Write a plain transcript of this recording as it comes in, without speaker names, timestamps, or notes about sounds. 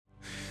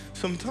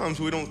Sometimes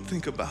we don't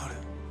think about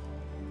it.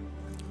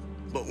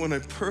 But when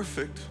a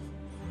perfect,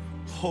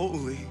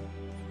 holy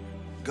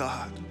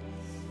God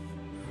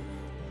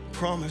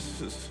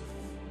promises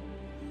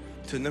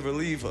to never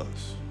leave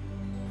us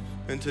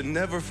and to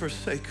never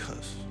forsake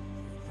us,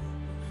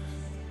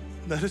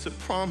 that is a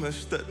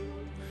promise that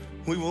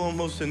we will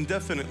almost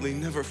indefinitely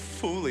never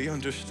fully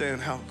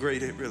understand how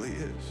great it really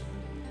is.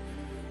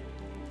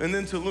 And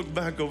then to look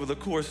back over the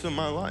course of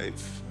my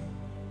life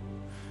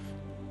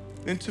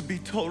and to be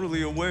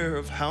totally aware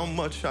of how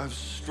much I've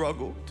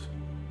struggled.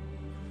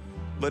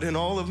 But in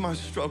all of my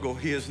struggle,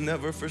 He has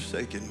never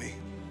forsaken me.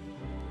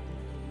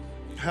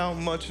 How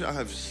much I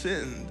have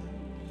sinned.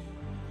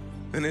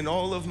 And in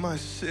all of my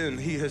sin,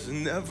 He has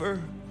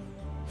never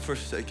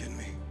forsaken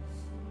me.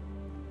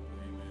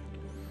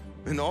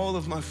 In all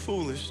of my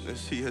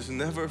foolishness, He has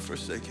never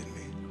forsaken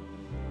me.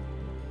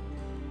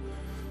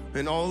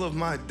 In all of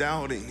my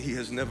doubting, He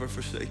has never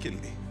forsaken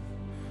me.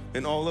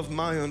 In all of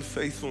my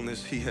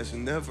unfaithfulness, He has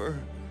never,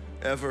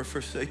 ever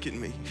forsaken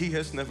me. He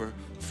has never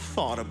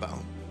thought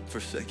about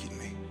forsaking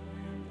me.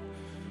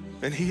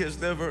 And He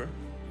has never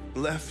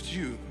left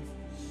you.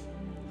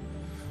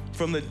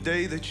 From the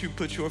day that you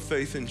put your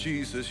faith in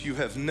Jesus, you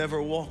have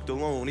never walked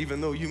alone,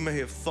 even though you may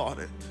have thought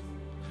it.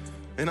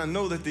 And I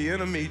know that the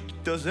enemy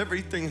does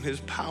everything in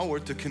his power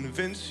to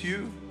convince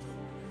you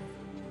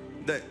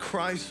that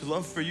Christ's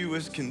love for you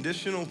is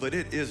conditional, but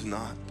it is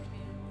not.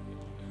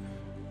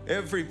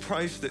 Every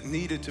price that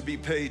needed to be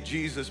paid,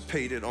 Jesus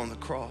paid it on the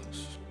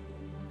cross.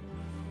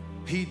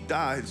 He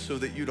died so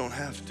that you don't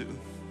have to.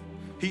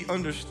 He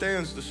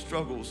understands the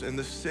struggles and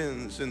the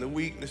sins and the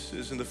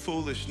weaknesses and the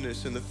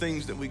foolishness and the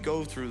things that we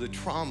go through, the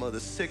trauma, the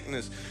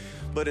sickness.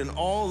 But in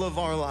all of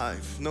our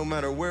life, no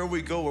matter where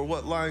we go or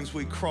what lines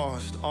we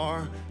crossed,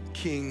 our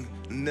King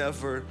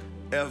never,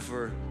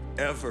 ever,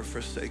 ever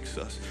forsakes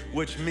us,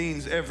 which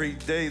means every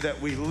day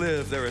that we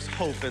live, there is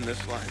hope in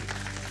this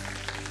life.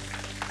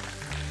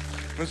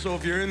 And so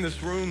if you're in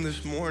this room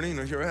this morning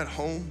or you're at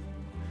home,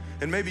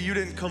 and maybe you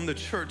didn't come to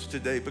church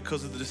today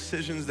because of the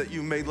decisions that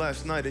you made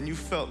last night and you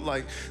felt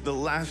like the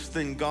last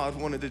thing God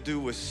wanted to do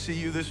was see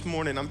you this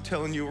morning, I'm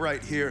telling you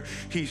right here,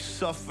 He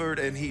suffered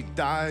and He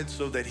died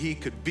so that He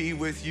could be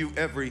with you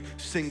every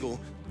single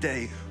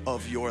day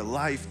of your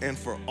life and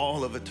for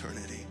all of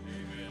eternity.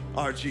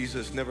 Our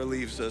Jesus never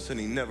leaves us and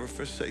He never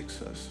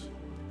forsakes us.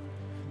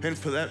 And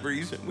for that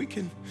reason, we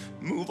can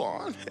move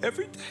on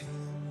every day,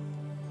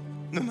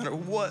 no matter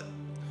what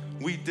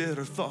we did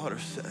or thought or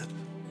said.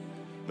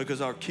 Because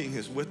our King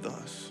is with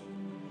us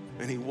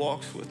and He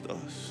walks with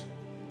us.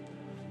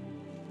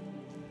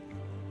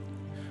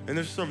 And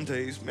there's some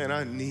days, man,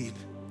 I need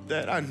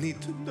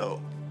to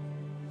know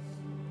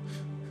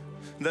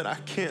that I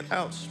can't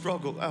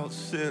out-struggle,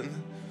 out-sin,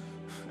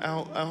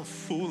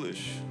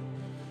 out-foolish,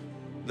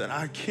 that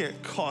I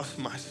can't cost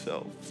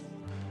myself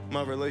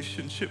my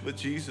relationship with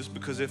Jesus,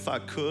 because if I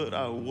could,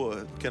 I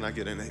would. Can I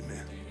get an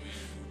amen?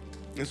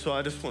 And so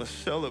I just want to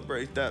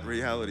celebrate that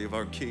reality of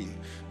our King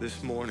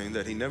this morning,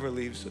 that He never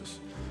leaves us,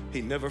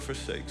 He never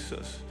forsakes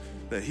us,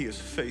 that He is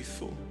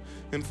faithful.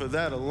 And for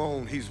that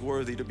alone, He's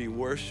worthy to be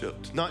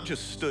worshiped, not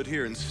just stood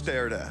here and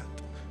stared at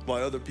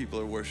while other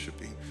people are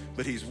worshiping,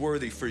 but He's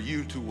worthy for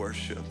you to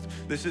worship.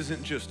 This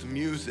isn't just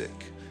music.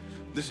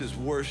 This is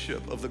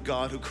worship of the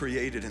God who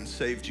created and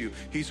saved you.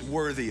 He's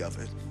worthy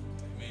of it.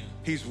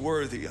 He's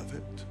worthy of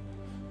it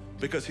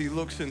because He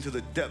looks into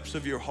the depths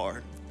of your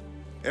heart.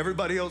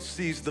 Everybody else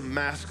sees the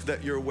mask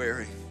that you're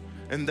wearing,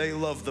 and they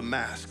love the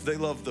mask. They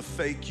love the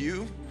fake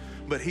you,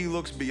 but He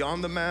looks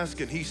beyond the mask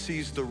and He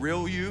sees the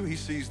real you. He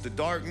sees the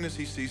darkness,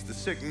 He sees the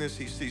sickness,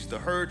 He sees the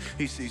hurt,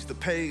 He sees the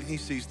pain, He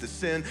sees the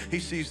sin, He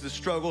sees the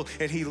struggle,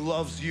 and He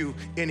loves you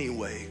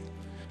anyway.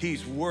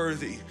 He's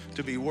worthy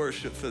to be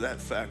worshiped for that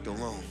fact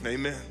alone.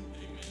 Amen.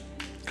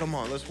 Come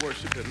on, let's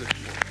worship Him this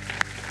morning.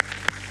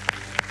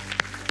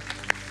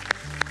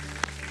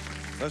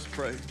 Let's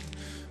pray.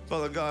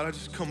 Father God, I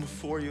just come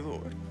before you,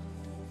 Lord.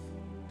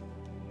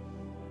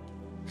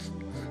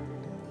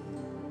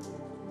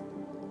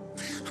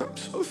 I'm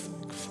so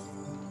thankful.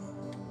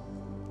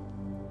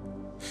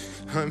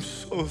 I'm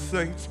so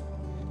thankful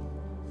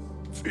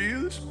for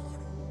you this morning.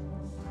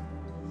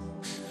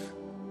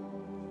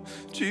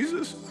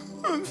 Jesus,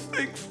 I'm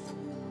thankful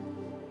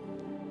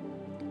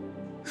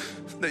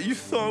that you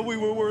thought we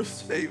were worth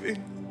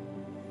saving.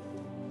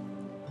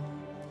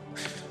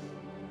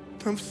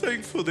 I'm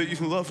thankful that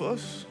you love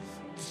us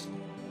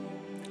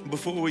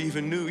before we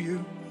even knew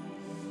you.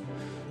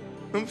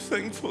 I'm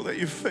thankful that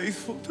you're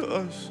faithful to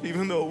us,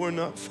 even though we're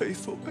not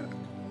faithful back.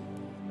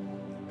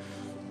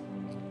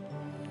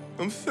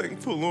 I'm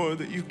thankful, Lord,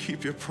 that you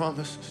keep your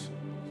promises.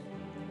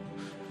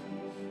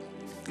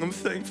 I'm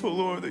thankful,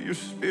 Lord, that your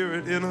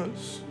Spirit in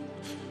us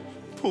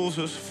pulls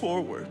us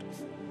forward,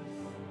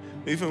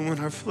 even when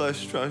our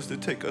flesh tries to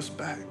take us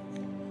back.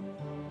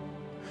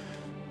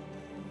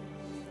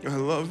 I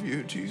love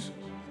you, Jesus.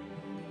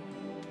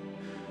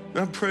 And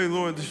I pray,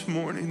 Lord, this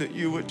morning that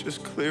you would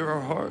just clear our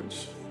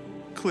hearts,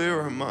 clear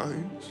our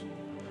minds.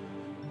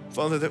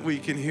 Father, that we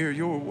can hear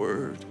your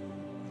word.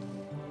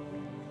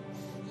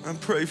 I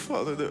pray,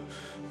 Father,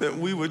 that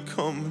we would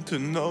come to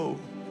know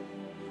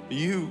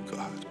you,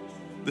 God,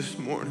 this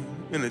morning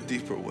in a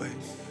deeper way.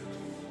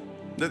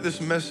 That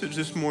this message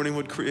this morning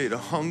would create a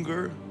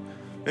hunger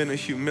and a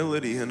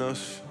humility in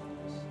us,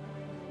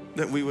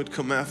 that we would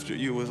come after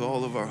you with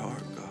all of our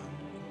heart, God.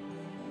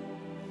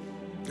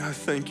 I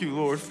thank you,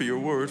 Lord, for your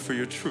word, for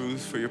your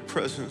truth, for your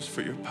presence,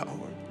 for your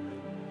power.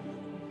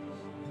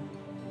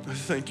 I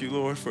thank you,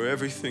 Lord, for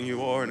everything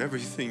you are and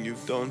everything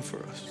you've done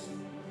for us.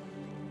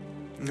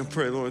 And I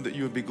pray, Lord, that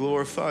you would be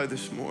glorified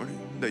this morning,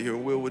 that your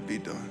will would be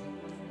done.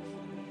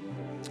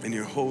 In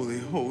your holy,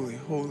 holy,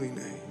 holy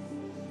name,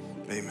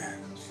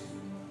 amen.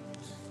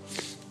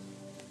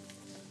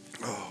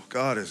 Oh,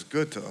 God is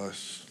good to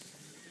us.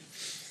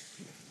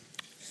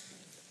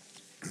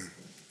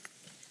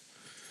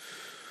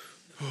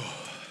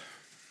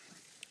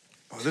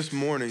 This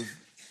morning,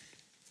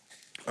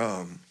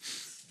 I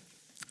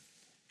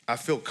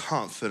feel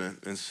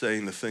confident in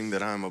saying the thing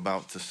that I'm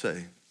about to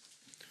say.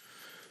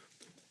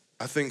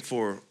 I think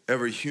for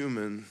every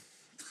human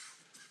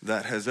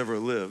that has ever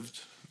lived,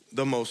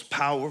 the most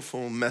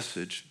powerful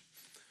message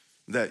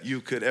that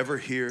you could ever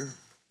hear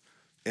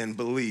and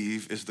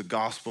believe is the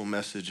gospel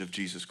message of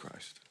Jesus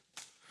Christ.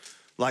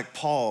 Like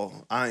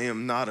Paul, I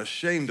am not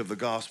ashamed of the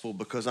gospel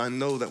because I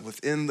know that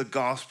within the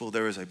gospel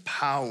there is a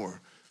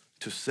power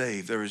to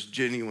save. There is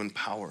genuine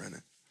power in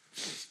it.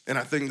 And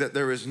I think that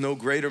there is no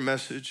greater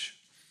message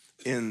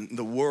in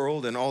the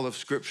world and all of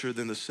Scripture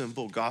than the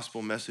simple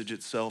gospel message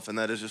itself, and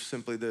that is just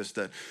simply this,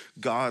 that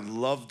God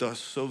loved us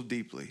so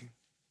deeply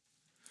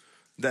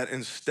that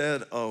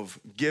instead of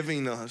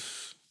giving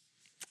us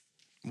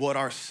what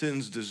our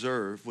sins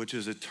deserve, which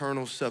is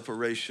eternal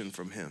separation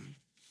from him,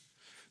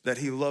 that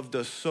he loved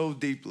us so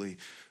deeply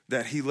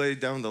that he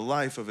laid down the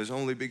life of his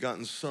only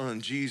begotten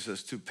son,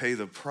 Jesus, to pay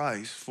the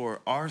price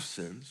for our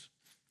sins,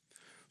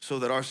 so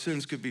that our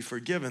sins could be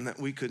forgiven, that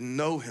we could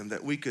know him,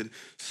 that we could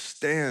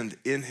stand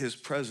in his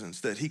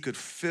presence, that he could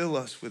fill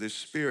us with his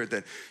spirit,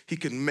 that he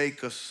could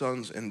make us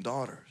sons and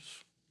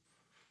daughters.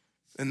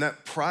 And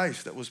that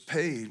price that was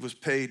paid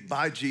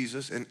by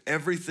Jesus, and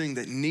everything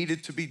that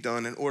needed to be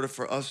done in order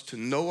for us to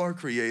know our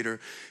Creator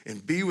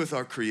and be with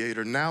our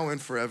Creator now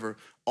and forever.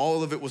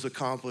 All of it was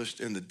accomplished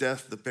in the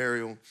death, the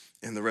burial,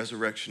 and the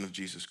resurrection of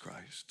Jesus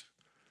Christ.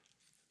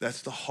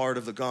 That's the heart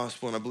of the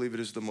gospel, and I believe it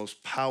is the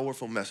most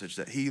powerful message,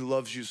 that he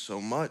loves you so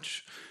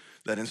much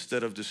that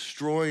instead of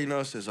destroying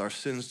us as our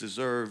sins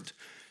deserved,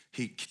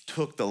 he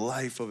took the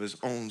life of his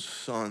own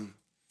son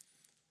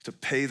to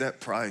pay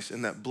that price,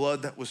 and that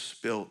blood that was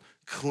spilt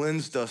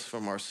cleansed us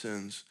from our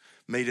sins,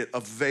 made it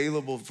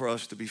available for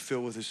us to be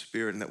filled with his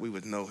spirit, and that we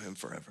would know him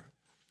forever.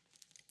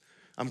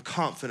 I'm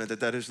confident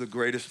that that is the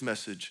greatest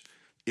message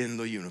in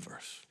the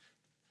universe.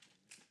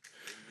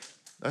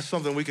 That's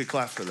something we could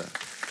clap for that.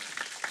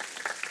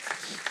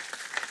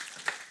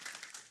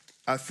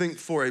 I think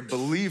for a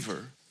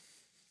believer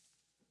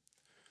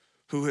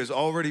who has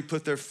already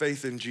put their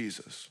faith in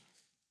Jesus,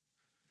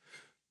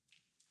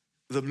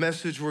 the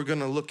message we're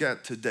gonna look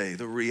at today,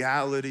 the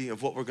reality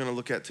of what we're gonna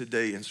look at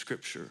today in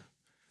Scripture,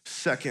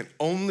 second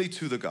only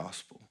to the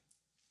gospel,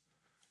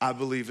 I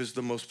believe is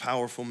the most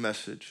powerful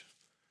message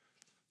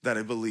that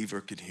a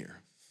believer can hear.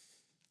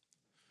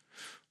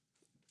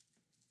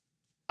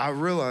 I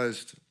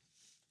realized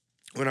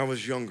when I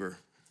was younger,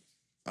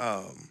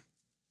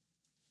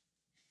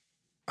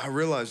 I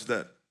realized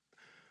that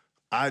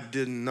I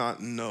did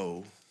not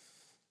know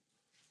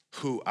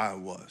who I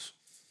was.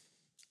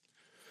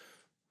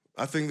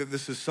 I think that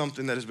this is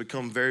something that has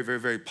become very, very,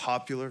 very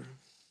popular,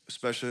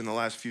 especially in the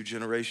last few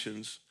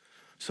generations.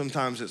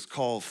 Sometimes it's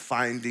called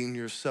finding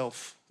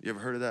yourself. You ever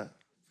heard of that?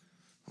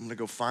 I'm gonna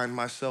go find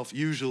myself.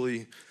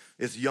 Usually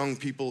it's young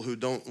people who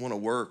don't wanna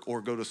work or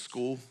go to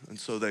school, and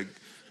so they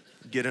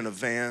get in a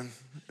van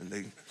and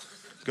they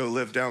go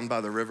live down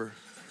by the river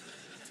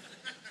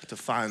to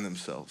find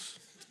themselves.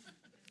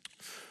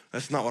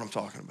 That's not what I'm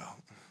talking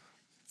about.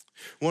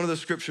 One of the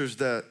scriptures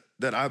that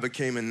I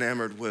became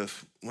enamored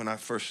with when I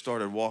first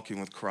started walking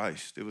with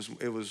Christ, it was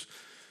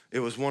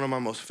one of my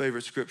most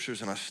favorite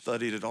scriptures, and I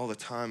studied it all the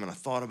time, and I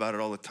thought about it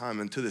all the time,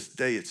 and to this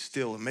day it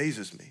still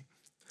amazes me.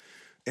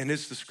 And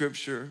it's the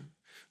scripture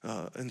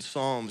in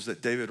Psalms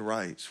that David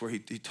writes, where he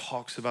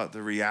talks about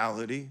the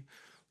reality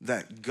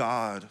that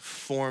God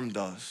formed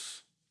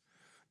us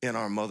in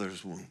our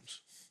mother's wombs.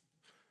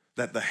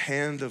 That the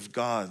hand of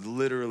God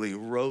literally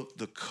wrote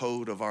the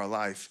code of our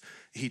life.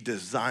 He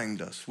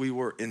designed us. We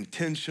were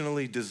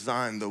intentionally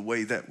designed the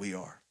way that we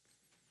are.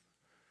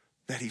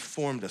 That he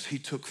formed us. He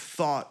took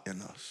thought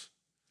in us.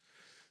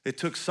 It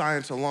took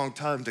science a long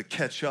time to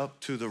catch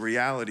up to the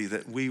reality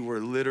that we were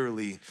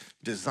literally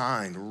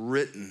designed,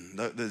 written.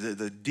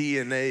 The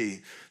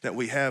DNA that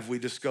we have, we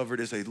discovered,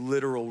 is a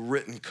literal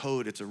written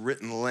code. It's a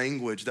written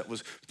language that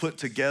was put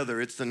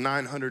together. It's the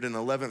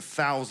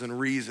 911,000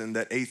 reason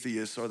that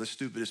atheists are the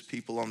stupidest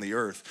people on the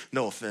earth.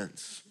 No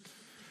offense.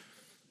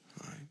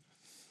 All right.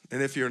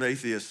 And if you're an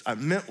atheist, I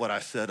meant what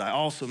I said. I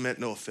also meant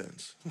no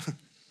offense.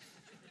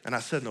 And I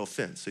said no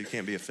offense, so you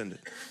can't be offended.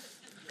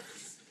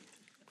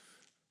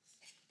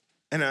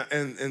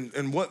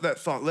 And what that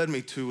thought led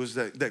me to was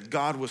that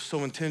God was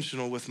so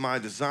intentional with my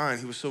design.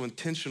 He was so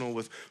intentional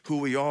with who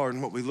we are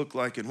and what we look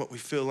like and what we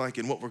feel like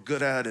and what we're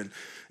good at.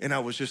 And I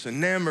was just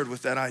enamored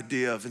with that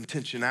idea of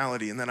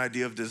intentionality and that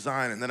idea of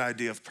design and that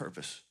idea of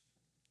purpose.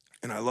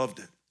 And I loved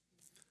it.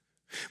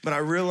 But I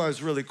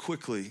realized really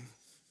quickly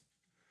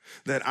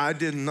that I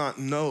did not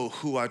know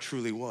who I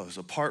truly was.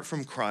 Apart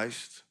from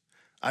Christ,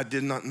 I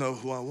did not know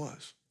who I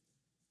was.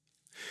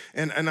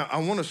 And I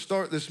want to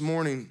start this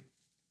morning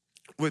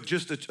with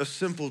just a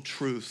simple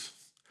truth.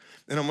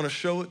 And I'm going to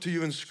show it to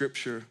you in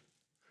Scripture.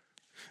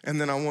 And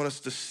then I want us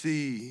to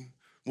see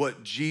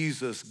what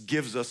Jesus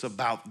gives us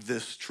about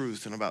this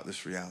truth and about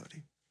this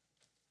reality.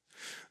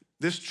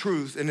 This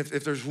truth, and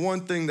if there's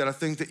one thing that I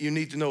think that you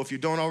need to know, if you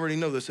don't already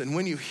know this, and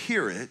when you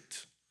hear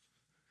it,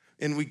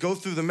 and we go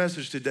through the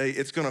message today,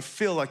 it's going to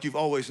feel like you've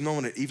always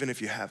known it, even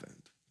if you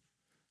haven't.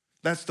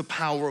 That's the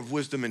power of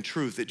wisdom and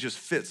truth. It just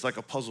fits like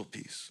a puzzle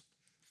piece.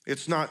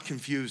 It's not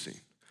confusing.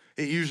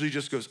 It usually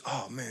just goes,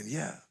 oh man,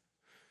 yeah.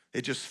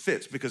 It just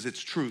fits because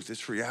it's truth,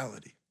 it's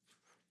reality.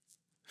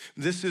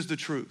 This is the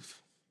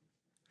truth,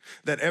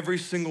 that every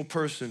single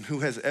person who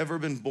has ever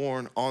been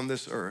born on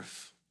this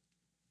earth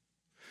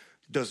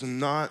does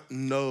not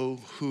know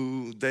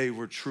who they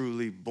were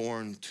truly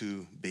born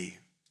to be.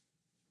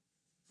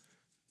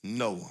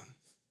 No one.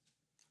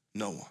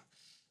 No one.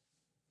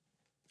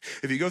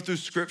 If you go through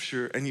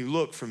Scripture and you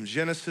look from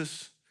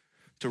Genesis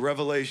to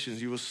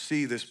Revelations, you will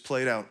see this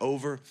played out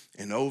over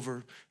and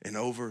over and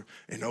over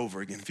and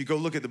over again. If you go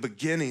look at the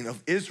beginning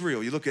of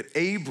Israel, you look at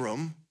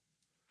Abram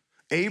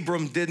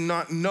did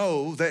not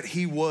know that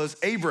he was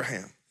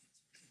Abraham.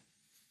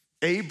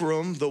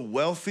 Abram, the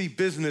wealthy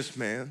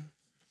businessman,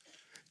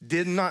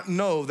 did not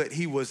know that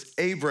he was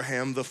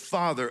Abraham, the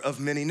father of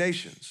many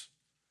nations.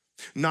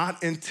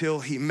 Not until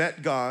he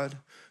met God,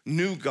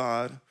 knew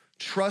God,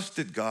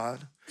 trusted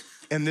God,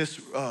 and this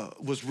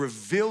was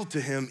revealed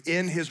to him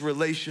in his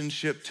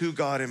relationship to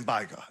God and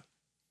by God.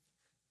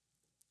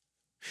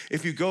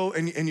 If you go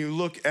and you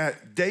look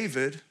at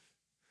David,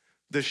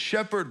 the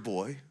shepherd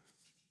boy,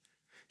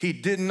 he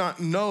did not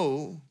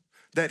know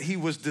that he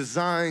was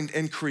designed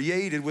and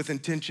created with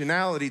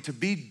intentionality to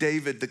be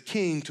David the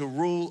king, to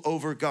rule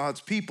over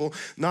God's people,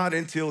 not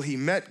until he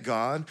met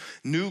God,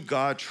 knew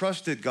God,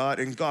 trusted God,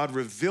 and God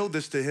revealed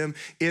this to him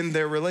in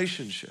their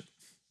relationship.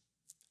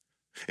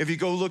 If you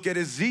go look at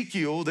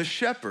Ezekiel, the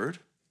shepherd,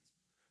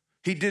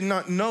 he did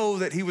not know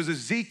that he was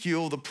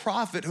Ezekiel, the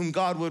prophet whom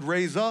God would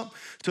raise up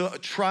to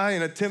try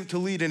and attempt to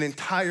lead an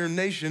entire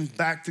nation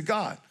back to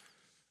God.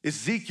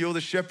 Ezekiel,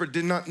 the shepherd,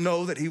 did not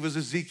know that he was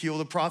Ezekiel,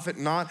 the prophet,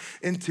 not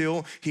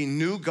until he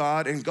knew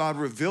God and God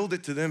revealed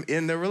it to them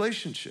in their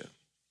relationship.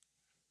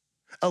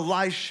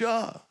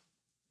 Elisha,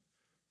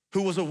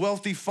 who was a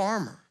wealthy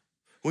farmer.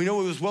 We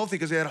know he was wealthy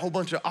because he had a whole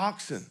bunch of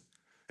oxen.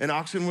 And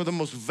oxen were the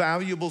most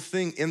valuable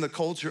thing in the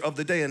culture of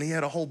the day, and he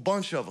had a whole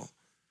bunch of them.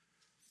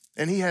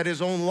 And he had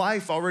his own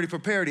life already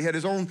prepared. He had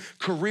his own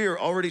career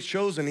already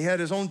chosen. He had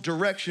his own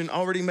direction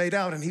already made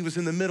out, and he was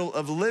in the middle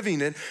of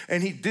living it.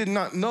 And he did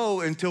not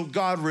know until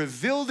God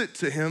revealed it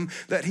to him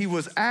that he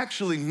was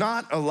actually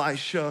not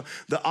Elisha,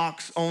 the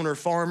ox owner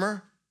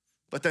farmer,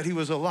 but that he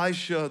was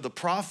Elisha, the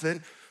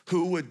prophet,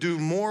 who would do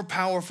more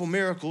powerful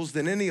miracles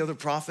than any other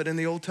prophet in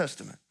the Old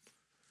Testament.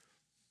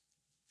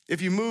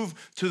 If you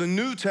move to the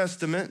New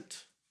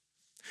Testament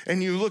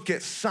and you look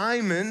at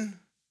Simon,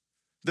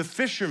 the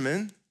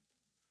fisherman,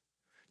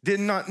 did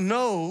not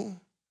know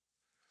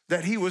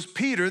that he was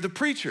Peter, the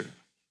preacher.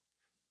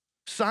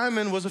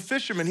 Simon was a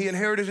fisherman. He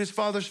inherited his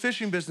father's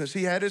fishing business.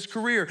 He had his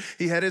career.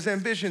 He had his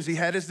ambitions. He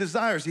had his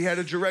desires. He had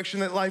a direction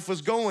that life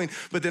was going.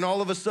 But then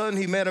all of a sudden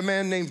he met a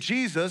man named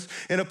Jesus.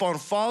 And upon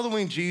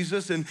following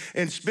Jesus and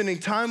spending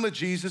time with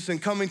Jesus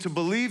and coming to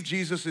believe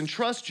Jesus and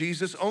trust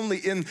Jesus, only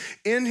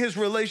in his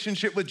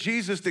relationship with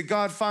Jesus did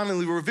God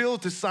finally reveal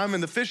to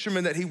Simon the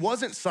fisherman that he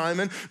wasn't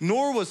Simon,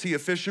 nor was he a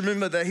fisherman,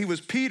 but that he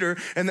was Peter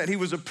and that he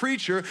was a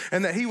preacher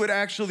and that he would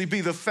actually be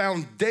the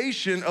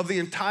foundation of the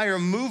entire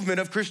movement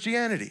of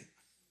Christianity.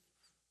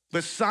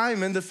 But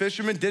Simon, the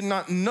fisherman, did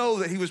not know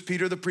that he was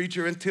Peter, the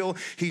preacher, until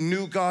he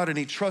knew God and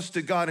he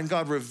trusted God and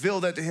God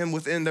revealed that to him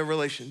within their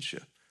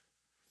relationship.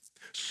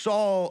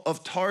 Saul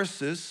of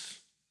Tarsus,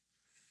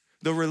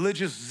 the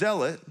religious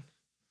zealot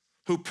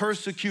who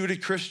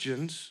persecuted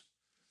Christians,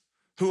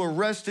 who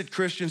arrested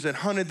Christians and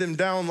hunted them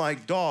down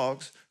like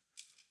dogs,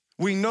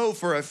 we know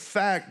for a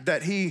fact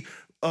that he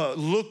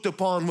looked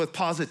upon with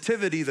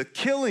positivity the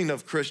killing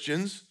of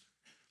Christians.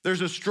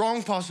 There's a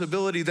strong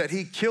possibility that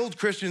he killed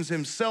Christians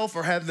himself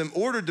or had them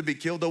ordered to be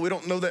killed, though we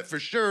don't know that for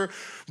sure.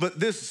 But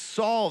this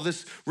Saul,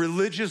 this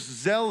religious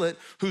zealot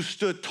who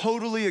stood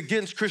totally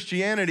against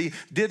Christianity,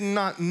 did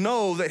not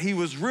know that he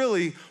was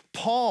really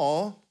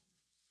Paul,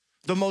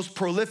 the most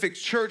prolific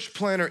church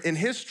planter in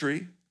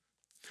history,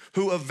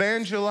 who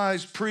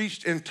evangelized,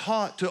 preached, and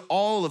taught to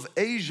all of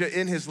Asia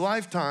in his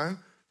lifetime,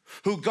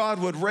 who God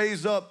would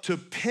raise up to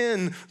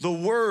pen the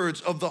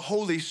words of the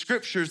Holy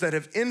Scriptures that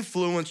have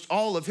influenced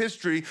all of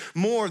history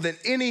more than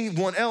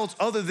anyone else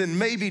other than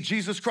maybe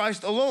Jesus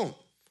Christ alone.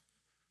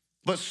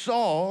 But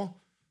Saul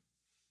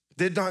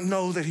Did not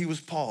know that he was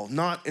Paul,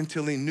 not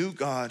until he knew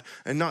God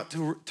and not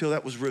till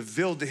that was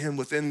revealed to him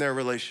within their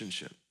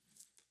relationship.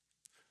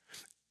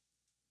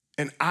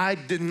 And I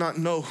did not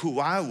know who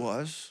I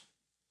was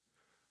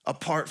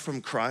apart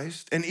from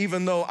Christ. And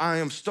even though I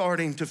am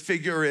starting to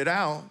figure it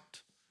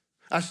out,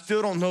 I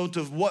still don't know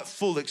to what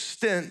full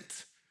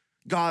extent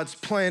God's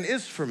plan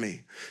is for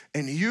me.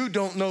 And you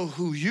don't know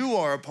who you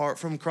are apart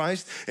from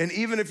Christ. And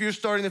even if you're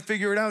starting to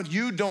figure it out,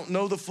 you don't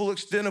know the full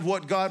extent of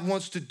what God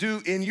wants to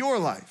do in your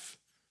life.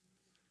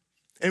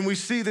 And we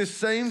see this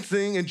same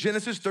thing in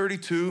Genesis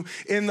 32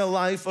 in the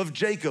life of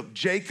Jacob.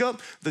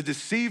 Jacob, the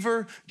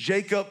deceiver,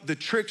 Jacob, the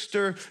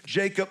trickster,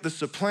 Jacob, the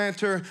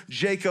supplanter,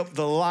 Jacob,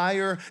 the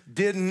liar,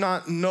 did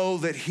not know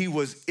that he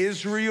was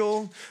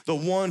Israel, the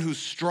one who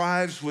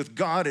strives with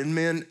God and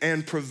men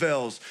and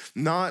prevails.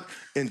 Not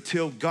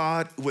until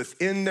God,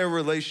 within their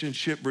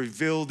relationship,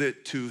 revealed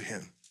it to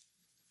him.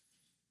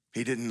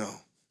 He didn't know.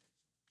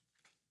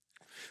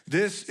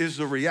 This is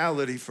the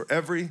reality for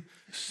every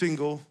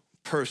single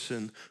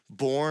person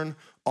born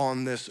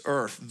on this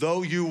earth.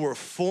 Though you were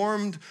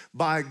formed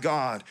by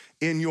God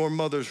in your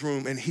mother's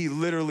womb, and he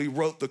literally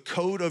wrote the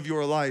code of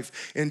your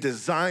life and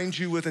designed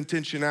you with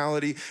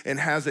intentionality and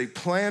has a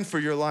plan for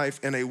your life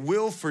and a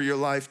will for your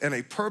life and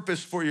a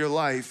purpose for your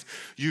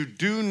life, you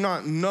do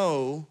not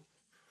know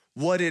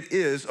what it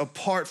is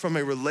apart from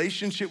a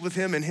relationship with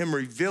him and him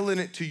revealing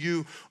it to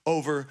you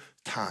over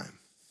time.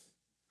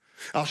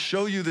 I'll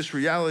show you this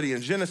reality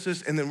in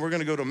Genesis, and then we're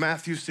gonna go to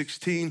Matthew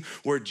 16,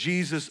 where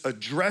Jesus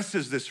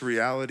addresses this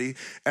reality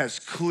as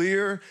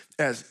clear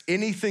as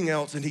anything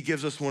else, and he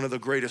gives us one of the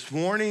greatest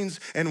warnings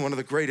and one of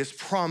the greatest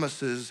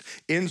promises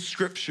in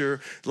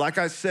Scripture. Like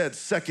I said,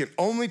 second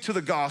only to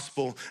the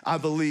gospel, I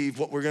believe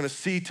what we're gonna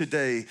see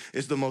today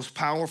is the most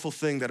powerful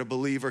thing that a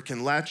believer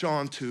can latch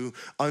on to,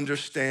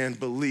 understand,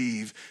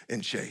 believe,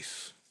 and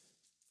chase.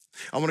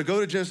 I wanna go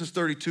to Genesis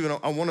 32, and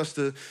I want us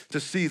to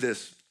see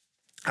this.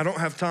 I don't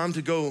have time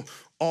to go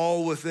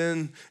all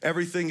within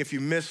everything. If you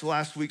missed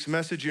last week's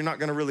message, you're not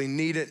gonna really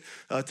need it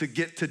to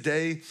get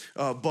today,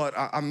 but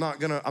I'm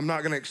not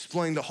gonna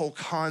explain the whole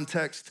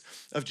context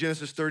of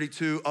Genesis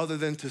 32 other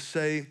than to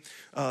say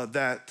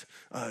that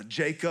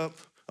Jacob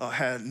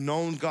had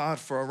known God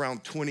for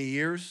around 20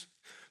 years,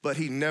 but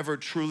he never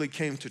truly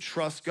came to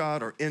trust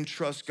God or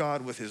entrust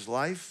God with his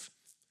life.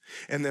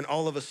 And then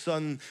all of a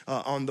sudden,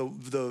 on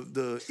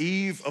the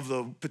eve of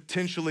the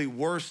potentially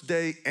worst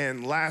day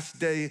and last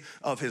day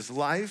of his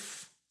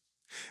life,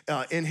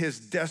 in his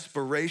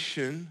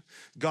desperation,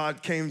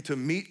 God came to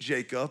meet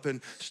Jacob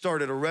and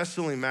started a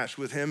wrestling match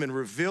with him and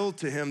revealed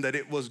to him that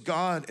it was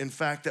God, in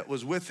fact, that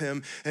was with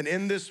him. And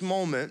in this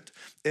moment,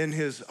 in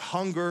his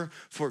hunger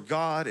for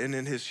God and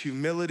in his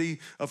humility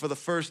for the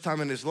first time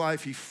in his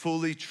life, he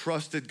fully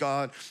trusted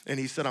God. And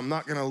he said, I'm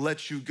not gonna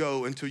let you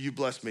go until you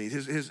bless me.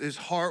 His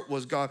heart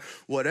was, God,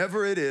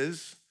 whatever it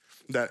is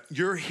that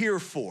you're here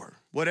for,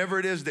 whatever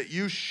it is that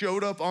you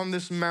showed up on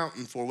this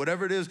mountain for,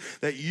 whatever it is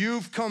that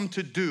you've come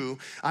to do,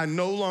 I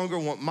no longer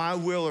want my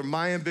will or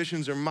my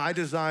ambitions or my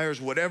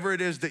desires. Whatever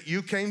it is that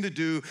you came to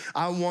do,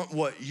 I want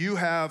what you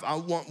have. I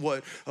want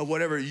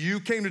whatever you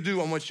came to do,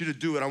 I want you to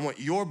do it. I want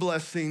your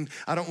blessing.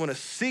 I don't want to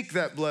seek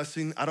that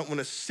blessing. I don't want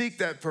to seek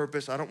that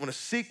purpose. I don't want to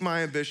seek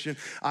my ambition.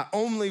 I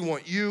only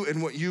want you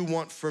and what you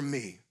want from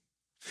me.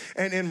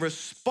 And in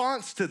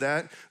response to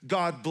that,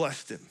 God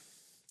blessed him.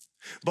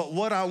 But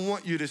what I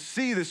want you to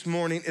see this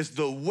morning is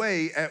the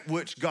way at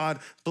which God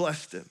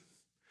blessed him,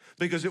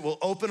 because it will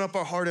open up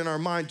our heart and our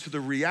mind to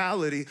the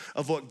reality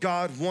of what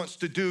God wants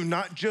to do,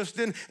 not just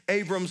in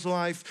Abram's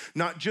life,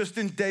 not just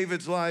in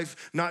David's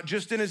life, not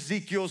just in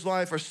Ezekiel's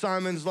life or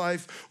Simon's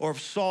life or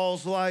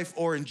Saul's life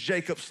or in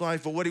Jacob's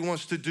life, but what he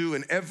wants to do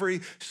in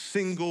every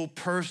single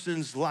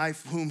person's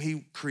life whom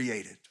he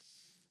created.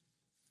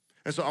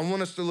 And so I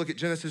want us to look at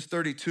Genesis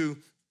 32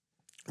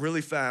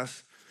 really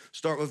fast.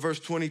 Start with verse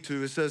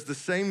 22. It says, the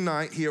same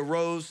night he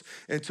arose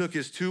and took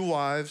his 2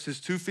 wives, his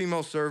 2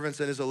 female servants,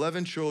 and his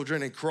 11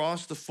 children and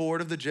crossed the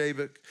ford of the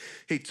Jabbok.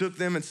 He took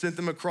them and sent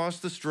them across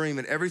the stream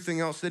and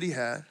everything else that he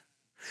had.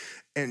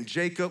 And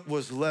Jacob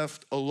was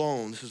left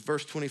alone. This is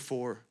verse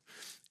 24.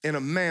 And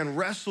a man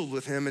wrestled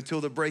with him until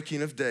the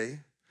breaking of day.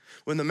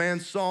 When the man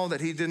saw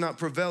that he did not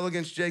prevail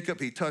against Jacob,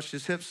 he touched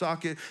his hip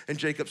socket, and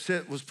Jacob's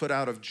hip was put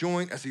out of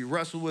joint as he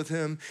wrestled with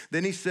him.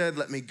 Then he said,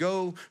 let me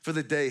go, for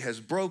the day has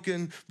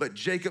broken. But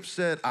Jacob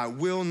said, I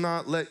will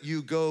not let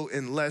you go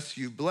unless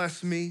you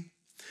bless me.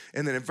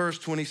 And then in verse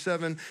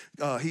 27,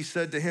 he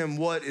said to him,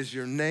 what is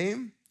your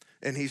name?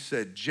 And he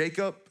said,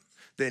 Jacob.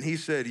 Then he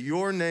said,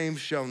 your name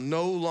shall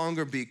no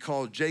longer be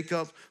called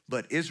Jacob,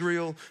 but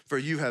Israel, for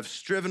you have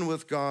striven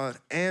with God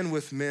and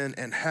with men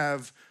and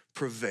have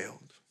prevailed.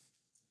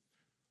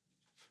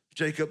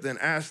 Jacob then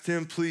asked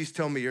him, please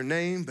tell me your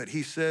name. But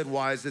he said,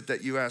 why is it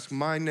that you ask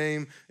my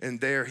name?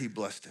 And there he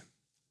blessed him.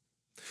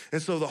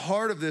 And so the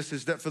heart of this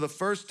is that for the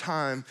first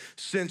time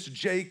since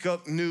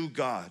Jacob knew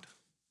God,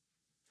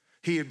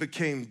 he had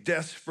become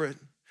desperate.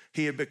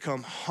 He had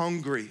become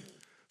hungry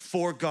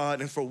for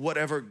God and for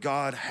whatever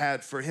God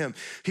had for him.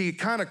 He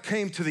kind of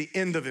came to the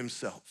end of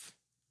himself.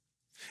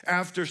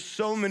 After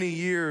so many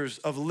years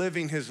of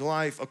living his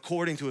life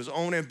according to his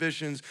own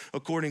ambitions,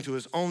 according to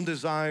his own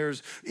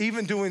desires,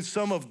 even doing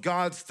some of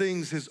God's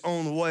things his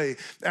own way,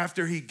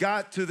 after he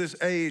got to this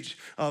age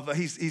of,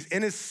 he's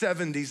in his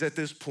 70s at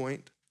this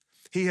point.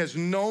 He has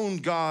known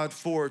God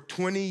for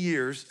 20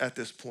 years at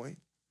this point,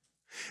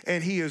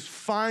 and he is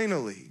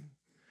finally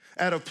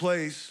at a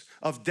place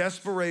of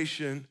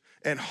desperation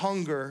and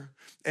hunger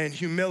and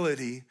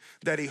humility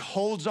that he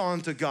holds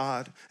on to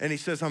God, and he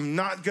says, I'm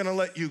not gonna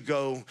let you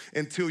go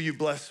until you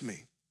bless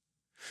me.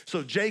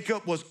 So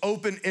Jacob was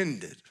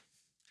open-ended.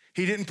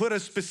 He didn't put a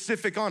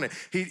specific on it.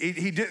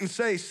 He didn't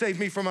say, save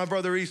me from my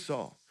brother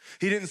Esau.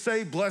 He didn't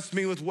say, bless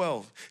me with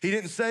wealth. He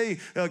didn't say,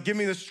 give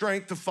me the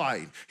strength to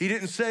fight. He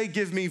didn't say,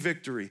 give me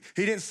victory.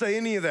 He didn't say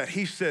any of that.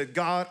 He said,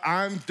 God,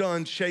 I'm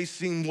done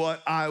chasing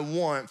what I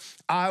want.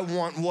 I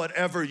want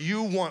whatever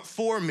you want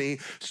for me,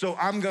 so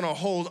I'm gonna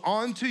hold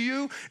on to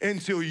you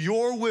until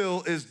your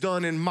will is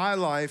done in my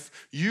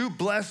life. You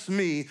bless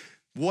me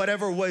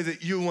whatever way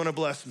that you wanna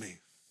bless me.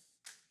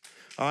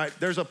 All right,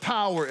 there's a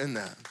power in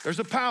that. There's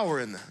a power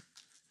in that.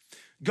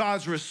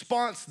 God's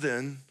response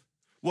then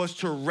was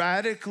to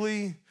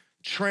radically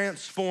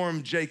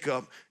transform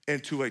Jacob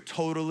into a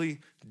totally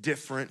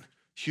different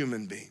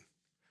human being.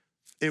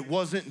 It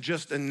wasn't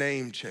just a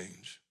name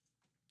change.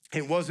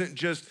 It wasn't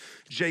just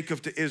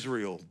Jacob to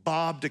Israel,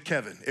 Bob to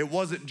Kevin. It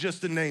wasn't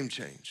just a name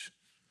change.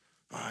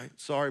 All right,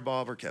 sorry,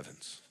 Bob or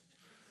Kevin's.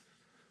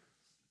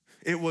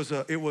 It was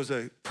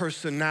a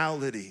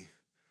personality,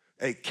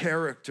 a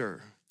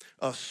character,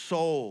 a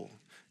soul,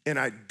 an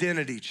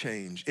identity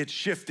change. It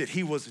shifted.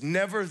 He was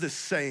never the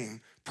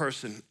same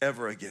person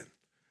ever again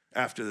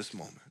after this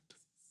moment.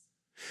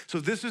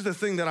 So this is the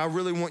thing that I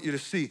really want you to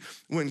see.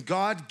 When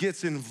God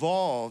gets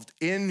involved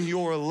in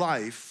your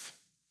life,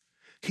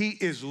 he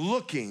is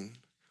looking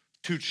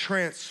to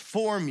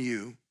transform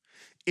you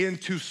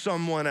into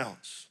someone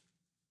else.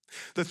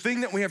 The thing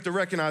that we have to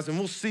recognize, and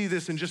we'll see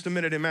this in just a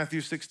minute in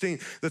Matthew 16,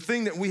 the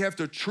thing that we have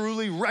to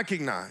truly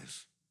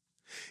recognize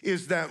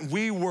is that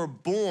we were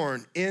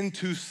born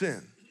into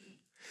sin.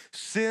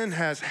 Sin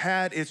has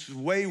had its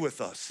way with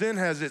us. Sin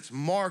has its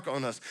mark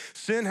on us.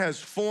 Sin has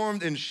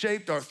formed and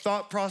shaped our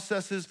thought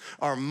processes,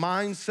 our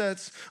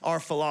mindsets, our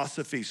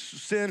philosophies.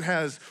 Sin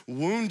has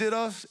wounded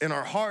us in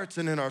our hearts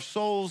and in our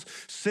souls.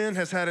 Sin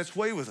has had its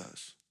way with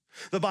us.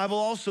 The Bible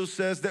also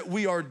says that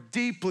we are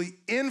deeply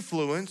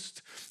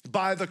influenced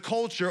by the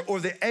culture or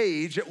the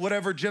age at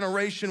whatever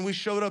generation we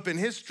showed up in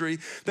history,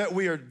 that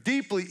we are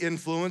deeply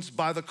influenced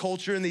by the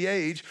culture and the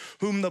age,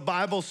 whom the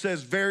Bible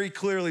says very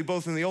clearly,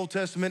 both in the Old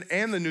Testament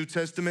and the New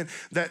Testament,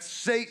 that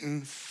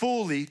Satan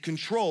fully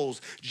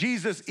controls.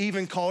 Jesus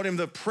even called him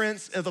the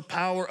prince of the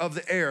power of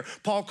the air.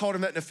 Paul called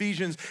him that in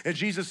Ephesians, and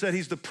Jesus said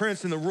he's the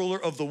prince and the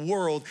ruler of the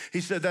world.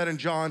 He said that in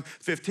John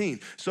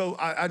 15. So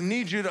I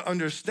need you to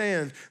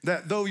understand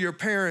that though your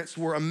parents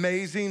were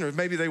amazing, or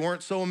maybe they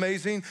weren't so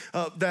amazing,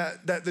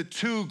 that the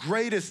two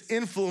greatest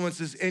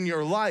influences in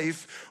your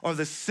life are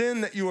the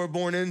sin that you are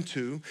born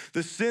into,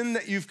 the sin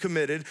that you've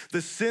committed,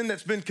 the sin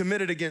that's been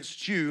committed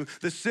against you,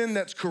 the sin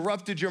that's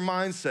corrupted your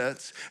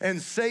mindsets,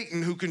 and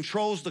Satan, who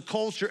controls the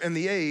culture and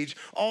the age,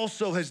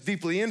 also has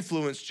deeply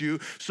influenced you.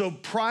 So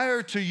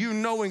prior to you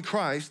knowing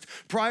Christ,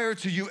 prior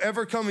to you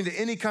ever coming to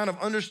any kind of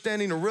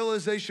understanding or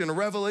realization or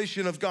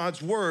revelation of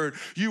God's word,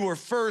 you were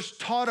first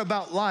taught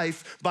about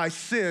life by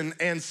sin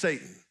and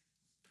Satan.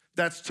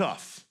 That's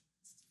tough.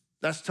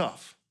 That's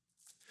tough.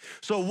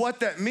 So what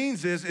that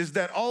means is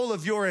that all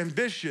of your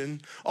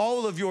ambition,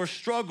 all of your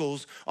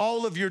struggles,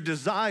 all of your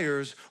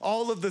desires,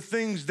 all of the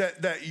things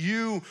that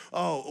you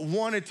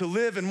wanted to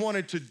live and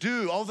wanted to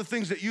do, all the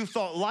things that you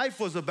thought life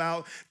was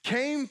about,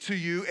 came to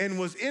you and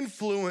was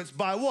influenced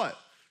by what?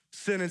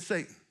 Sin and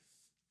Satan.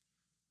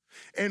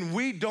 And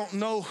we don't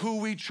know who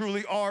we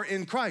truly are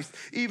in Christ.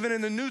 Even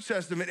in the New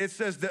Testament, it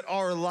says that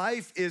our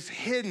life is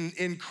hidden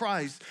in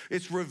Christ.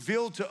 It's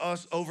revealed to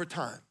us over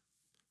time.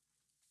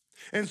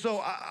 And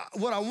so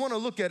what I want to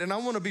look at, and I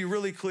want to be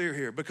really clear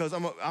here, because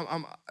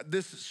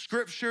this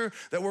scripture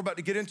that we're about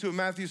to get into in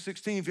Matthew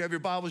 16, if you have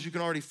your Bibles, you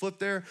can already flip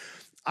there.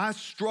 I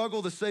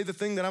struggle to say the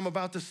thing that I'm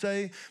about to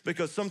say,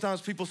 because sometimes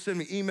people send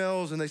me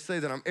emails and they say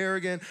that I'm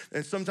arrogant,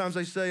 and sometimes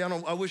they say,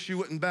 I wish you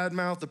wouldn't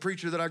badmouth the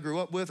preacher that I grew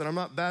up with, and I'm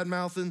not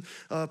badmouthing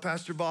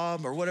Pastor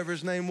Bob or whatever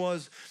his name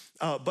was.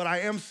 But I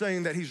am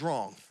saying that he's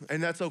wrong,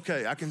 and that's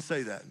okay. I can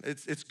say that.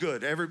 It's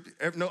good.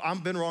 No,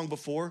 I've been wrong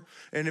before,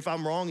 and if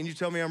I'm wrong and you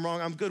tell me I'm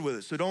wrong, I'm good with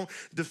it. So don't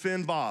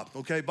defend Bob,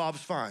 okay?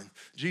 Bob's fine.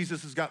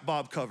 Jesus has got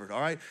Bob covered,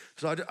 all right?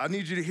 So I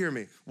need you to hear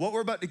me. What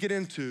we're about to get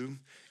into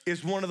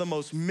is one of the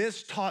most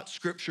mistaught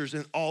scriptures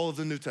in all of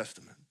the New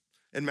Testament,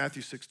 in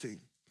Matthew 16.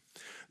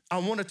 I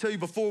want to tell you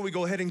before we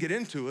go ahead and get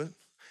into it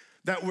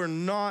that we're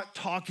not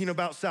talking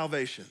about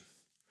salvation.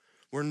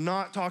 We're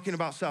not talking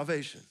about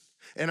salvation.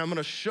 And I'm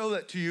gonna show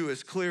that to you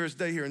as clear as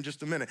day here in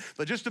just a minute.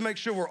 But just to make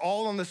sure we're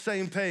all on the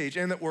same page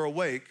and that we're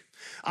awake,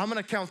 I'm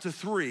gonna count to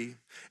 3,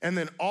 and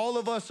then all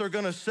of us are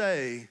gonna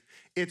say,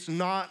 it's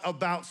not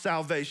about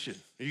salvation.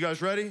 Are you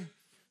guys ready?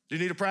 Do you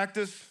need to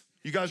practice?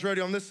 You guys ready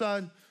on this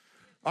side?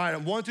 All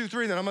right, 1, 2,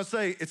 3, then I'm gonna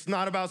say it's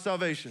not about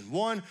salvation.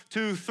 1,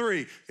 2,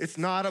 3, it's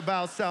not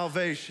about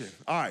salvation.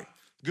 All right,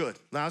 good.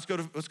 Now let's go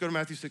to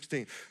Matthew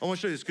 16. I wanna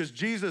show you this because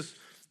Jesus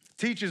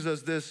teaches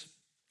us this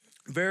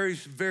very,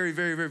 very,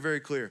 very, very, very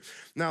clear.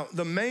 Now,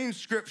 the main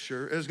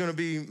scripture is gonna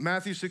be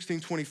Matthew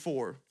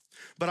 16:24.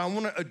 But I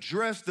wanna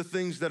address the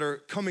things that are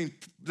coming,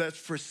 that's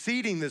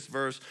preceding this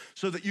verse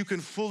so that you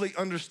can fully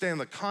understand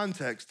the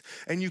context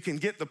and you can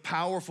get the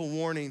powerful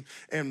warning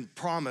and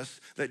promise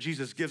that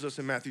Jesus gives us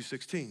in Matthew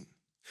 16.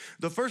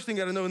 The first thing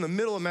you gotta know in the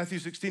middle of Matthew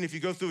 16, if you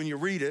go through and you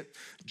read it,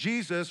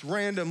 Jesus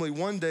randomly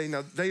one day,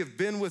 now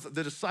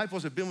the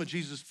disciples have been with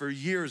Jesus for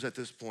years at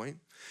this point.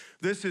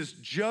 This is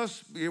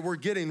we're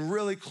getting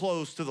really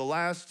close to the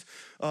last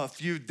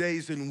few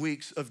days and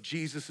weeks of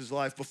Jesus'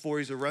 life before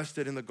he's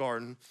arrested in the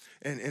garden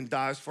and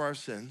dies for our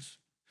sins.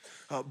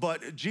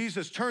 But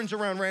Jesus turns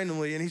around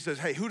randomly and he says,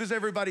 hey, who does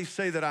everybody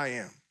say that I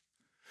am?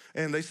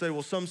 And they say,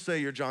 well, some say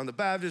you're John the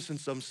Baptist and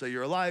some say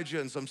you're Elijah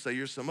and some say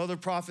you're some other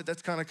prophet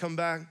that's kind of come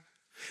back.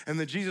 And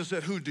then Jesus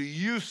said, who do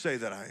you say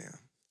that I am?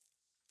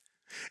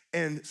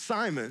 And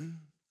Simon,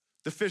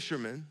 the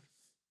fisherman,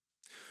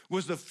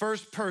 was the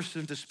first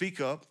person to speak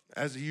up,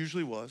 as he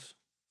usually was.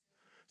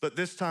 But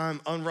this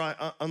time,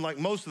 unlike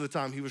most of the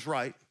time, he was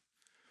right.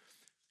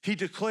 He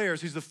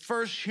declares, he's the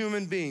first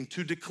human being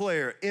to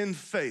declare in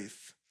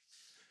faith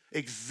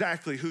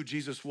exactly who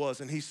Jesus was.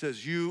 And he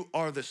says, you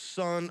are the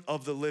Son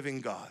of the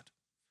living God.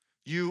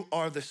 You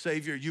are the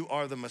Savior. You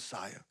are the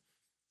Messiah.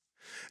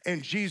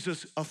 And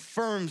Jesus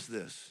affirms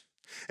this.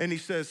 And he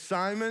says,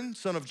 Simon,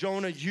 son of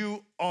Jonah,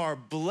 you are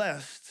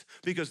blessed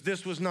because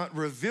this was not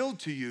revealed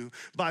to you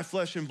by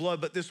flesh and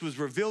blood, but this was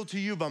revealed to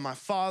you by my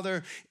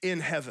Father in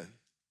heaven.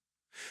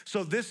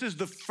 So this is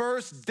the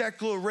first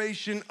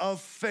declaration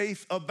of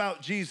faith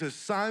about Jesus.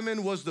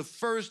 Simon was the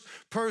first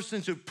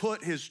person to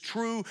put his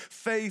true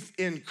faith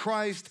in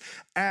Christ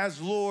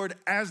as Lord,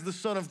 as the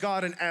Son of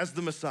God, and as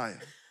the Messiah.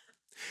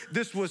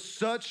 This was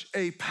such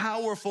a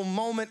powerful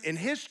moment in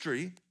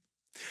history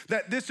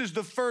that this is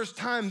the first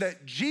time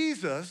that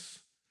Jesus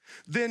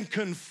then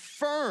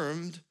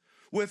confirmed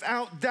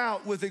without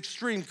doubt, with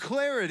extreme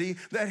clarity,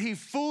 that he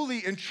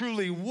fully and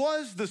truly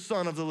was the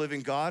Son of the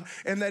living God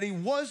and that he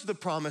was the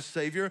promised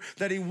Savior,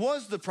 that he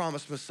was the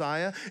promised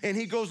Messiah. And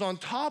he goes on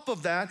top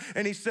of that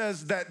and he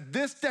says that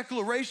this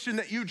declaration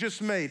that you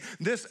just made,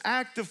 this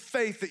act of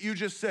faith that you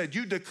just said,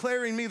 you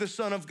declaring me the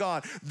Son of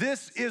God,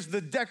 this is the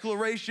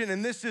declaration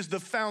and this is the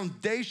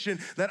foundation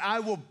that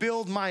I will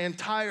build my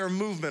entire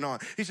movement on.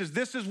 He says,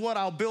 this is what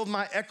I'll build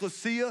my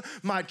ecclesia,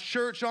 my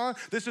church on.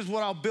 This is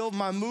what I'll build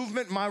my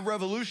movement, my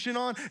revolution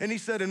on. And he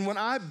said, and when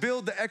I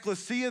build the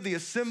ecclesia, the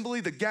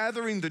assembly, the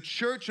gathering, the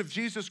church of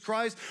Jesus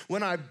Christ,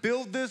 when I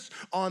build this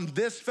on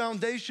this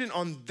foundation,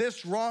 on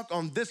this rock,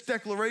 on this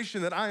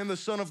declaration that I am the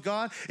Son of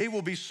God, it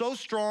will be so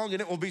strong and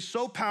it will be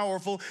so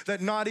powerful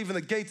that not even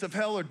the gates of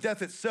hell or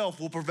death itself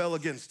will prevail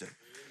against it.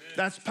 Amen.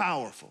 That's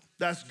powerful.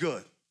 That's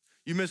good.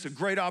 You miss a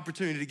great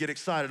opportunity to get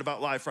excited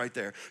about life right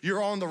there.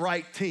 You're on the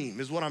right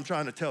team is what I'm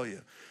trying to tell you.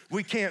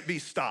 We can't be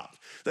stopped.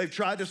 They've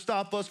tried to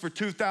stop us for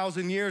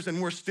 2,000 years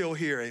and we're still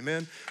here,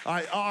 amen?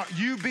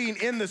 You being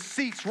in the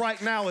seats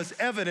right now is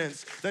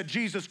evidence that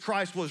Jesus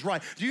Christ was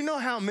right. Do you know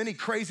how many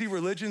crazy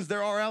religions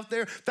there are out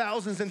there?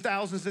 Thousands and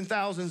thousands and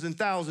thousands and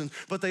thousands,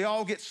 but they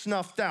all get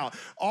snuffed out.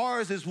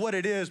 Ours is what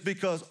it is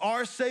because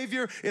our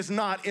Savior is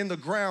not in the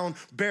ground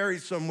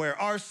buried somewhere.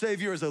 Our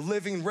Savior is a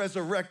living,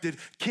 resurrected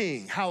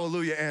King.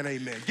 Hallelujah and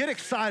amen. Get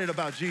excited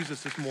about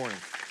Jesus this morning.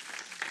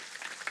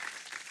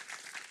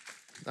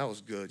 That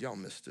was good. Y'all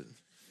missed it.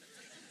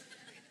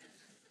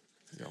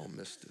 Y'all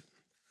missed it.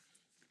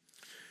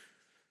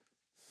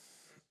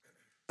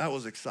 That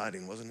was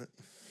exciting, wasn't it?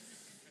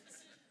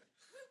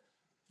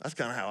 That's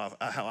kind of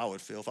how I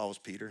would feel if I was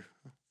Peter.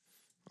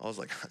 I was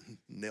like, I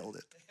nailed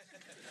it.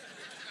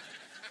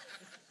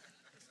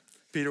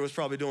 Peter was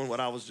probably doing what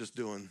I was just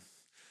doing.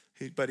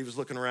 But he was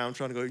looking around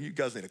trying to go, you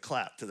guys need to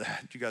clap to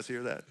that. Did you guys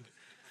hear that?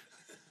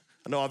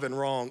 I know I've been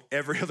wrong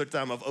every other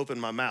time I've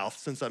opened my mouth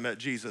since I met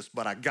Jesus,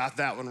 but I got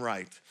that one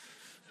right.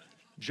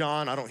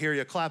 John, I don't hear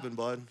you clapping,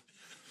 bud.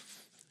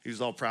 He was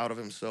all proud of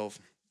himself.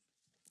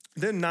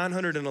 Then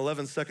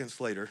 911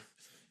 seconds later,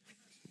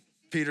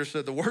 Peter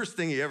said the worst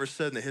thing he ever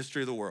said in the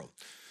history of the world.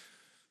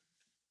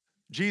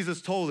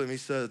 Jesus told him, he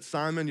said,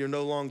 Simon, you're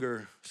no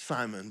longer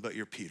Simon, but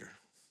you're Peter.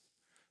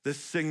 This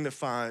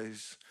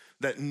signifies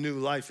that new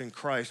life in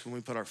Christ when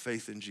we put our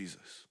faith in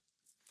Jesus.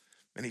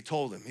 And he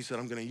told him, he said,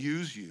 I'm gonna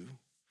use you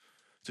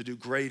to do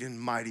great and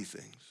mighty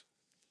things.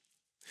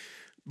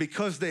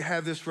 Because they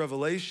had this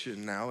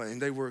revelation now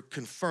and they were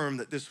confirmed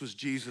that this was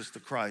Jesus the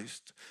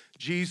Christ,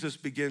 Jesus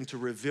began to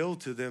reveal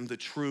to them the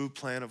true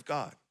plan of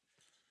God.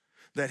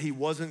 That he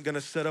wasn't gonna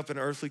set up an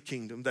earthly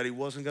kingdom, that he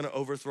wasn't gonna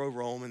overthrow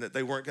Rome, and that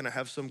they weren't gonna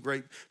have some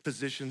great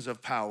positions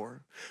of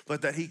power,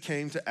 but that he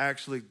came to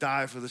actually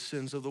die for the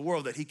sins of the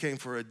world, that he came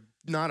for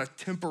not a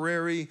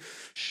temporary,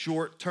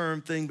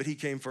 short-term thing, but he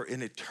came for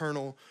an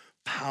eternal,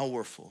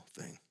 powerful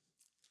thing.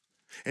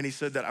 And he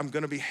said that I'm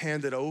gonna be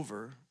handed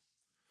over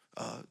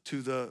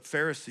to the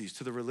Pharisees,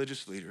 to the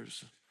religious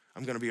leaders,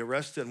 I'm gonna be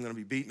arrested, I'm gonna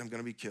be beaten, I'm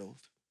gonna be killed.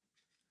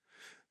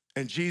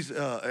 And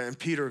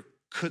Peter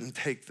couldn't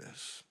take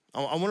this.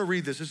 I wanna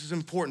read this. This is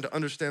important to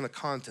understand the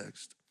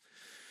context.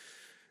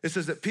 It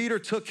says that Peter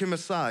took him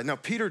aside. Now,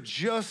 Peter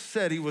just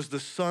said he was the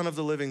Son of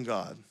the living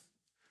God.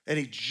 And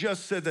he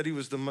just said that he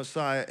was the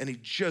Messiah, and he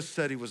just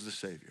said he was the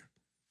Savior.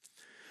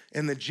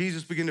 And then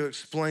Jesus began to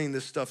explain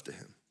this stuff to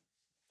him,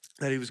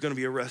 that he was gonna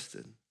be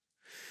arrested.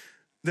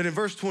 Then in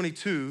verse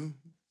 22,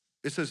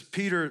 it says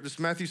Peter, this is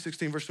Matthew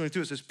 16, verse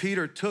 22, it says,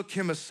 Peter took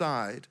him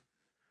aside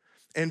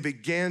and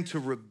began to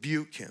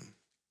rebuke him.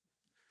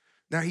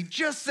 Now, he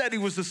just said he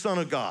was the Son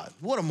of God.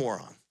 What a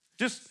moron.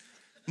 Just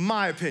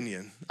my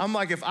opinion. I'm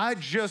like, if I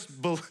just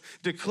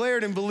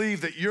declared and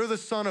believed that you're the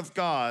Son of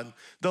God,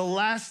 the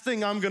last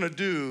thing I'm gonna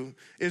do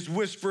is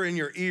whisper in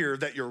your ear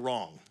that you're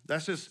wrong.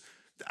 That's just,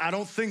 I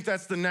don't think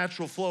that's the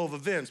natural flow of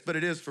events, but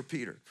it is for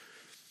Peter.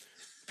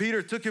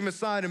 Peter took him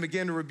aside and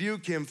began to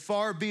rebuke him.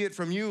 Far be it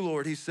from you,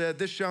 Lord, he said,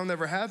 this shall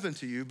never happen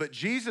to you. But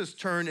Jesus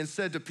turned and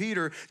said to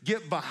Peter,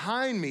 get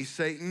behind me,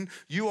 Satan.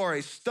 You are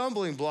a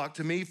stumbling block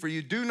to me, for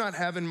you do not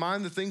have in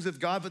mind the things of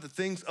God, but the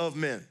things of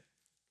men.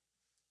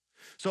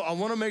 So I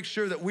wanna make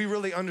sure that we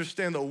really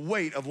understand the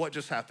weight of what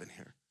just happened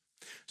here.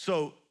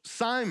 So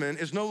Simon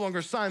is no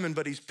longer Simon,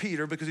 but he's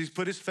Peter because he's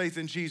put his faith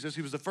in Jesus.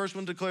 He was the first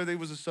one to declare that he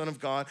was the Son of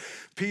God.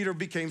 Peter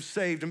became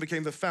saved and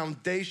became the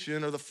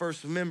foundation or the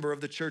first member of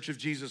the Church of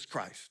Jesus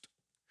Christ.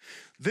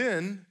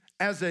 Then,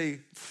 as a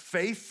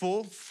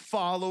faithful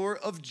follower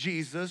of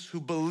Jesus who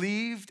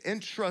believed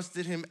and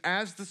trusted him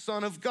as the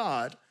Son of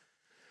God,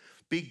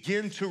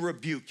 begin to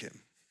rebuke him.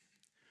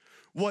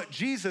 What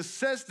Jesus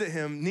says to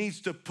him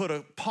needs to put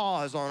a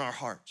pause on our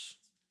hearts.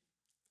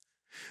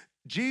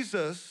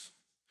 Jesus,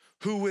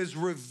 who is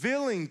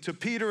revealing to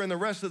Peter and the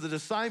rest of the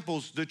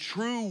disciples the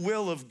true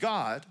will of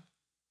God,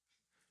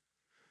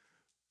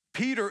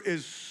 Peter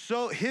is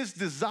his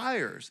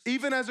desires,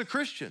 even as a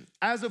Christian,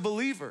 as a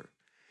believer,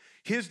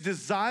 his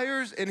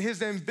desires and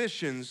his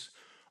ambitions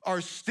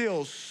are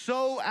still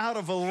so out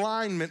of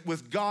alignment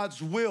with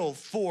God's will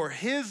for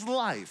his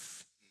life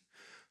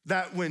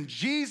that when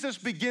Jesus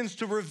begins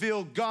to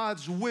reveal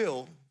God's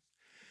will,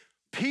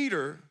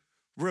 Peter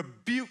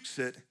rebukes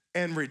it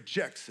and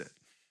rejects it.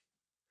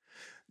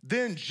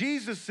 Then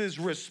Jesus'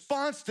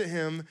 response to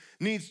him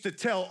needs to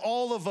tell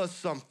all of us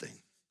something.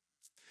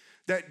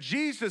 That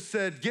Jesus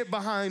said, get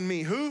behind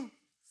me, who?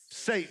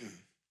 Satan.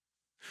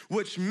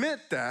 Which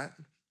meant that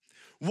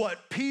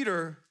what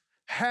Peter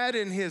had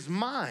in his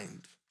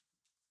mind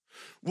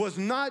was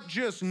not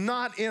just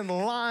not in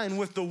line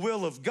with the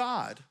will of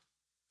God,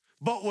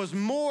 but was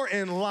more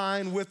in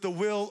line with the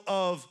will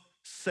of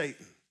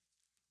Satan.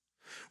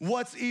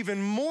 What's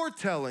even more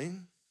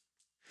telling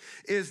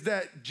is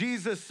that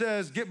Jesus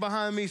says, get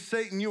behind me,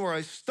 Satan, you are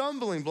a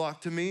stumbling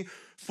block to me,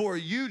 for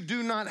you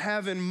do not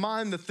have in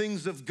mind the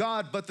things of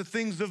God, but the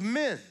things of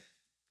men.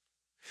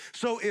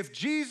 So if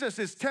Jesus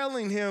is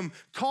telling him,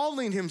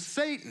 calling him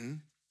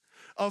Satan,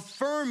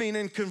 affirming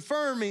and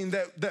confirming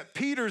that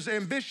Peter's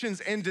ambitions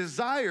and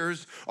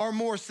desires are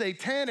more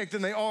satanic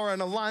than they are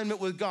in alignment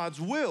with God's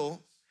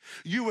will,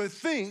 you would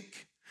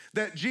think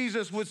that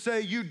Jesus would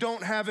say, you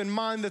don't have in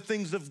mind the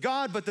things of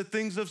God, but the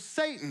things of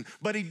Satan,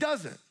 but he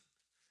doesn't.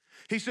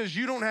 He says,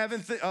 you don't have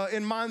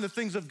in mind the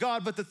things of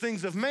God, but the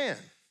things of man,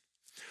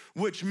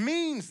 which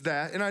means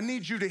that, and I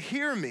need you to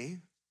hear me,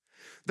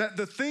 that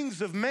the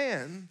things of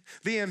man,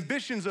 the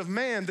ambitions of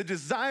man, the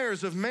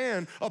desires of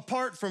man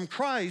apart from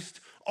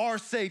Christ are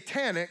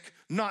satanic,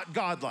 not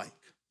godlike.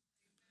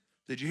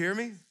 Did you hear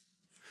me?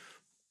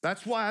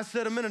 That's why I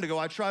said a minute ago,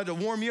 I tried to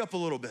warm you up a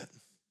little bit.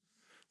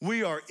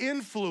 We are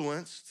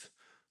influenced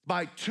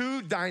by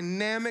two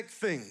dynamic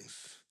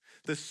things,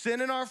 the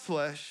sin in our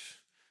flesh,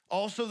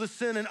 also the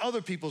sin in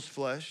other people's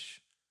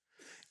flesh,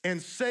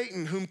 and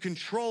Satan, whom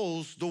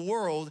controls the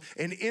world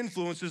and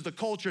influences the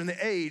culture and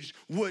the age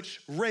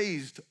which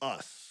raised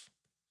us.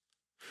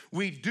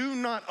 We do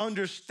not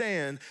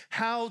understand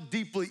how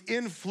deeply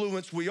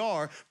influenced we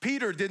are.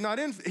 Peter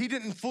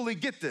didn't fully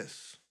get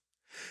this.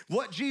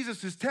 What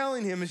Jesus is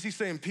telling him is he's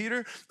saying,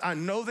 Peter, I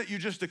know that you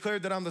just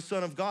declared that I'm the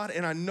Son of God,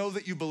 and I know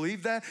that you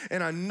believe that,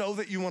 and I know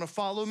that you want to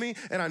follow me,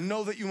 and I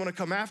know that you want to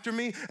come after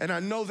me, and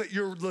I know that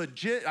you're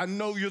legit, I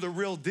know you're the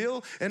real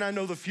deal, and I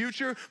know the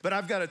future, but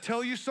I've got to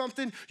tell you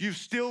something. You've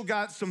still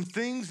got some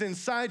things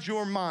inside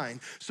your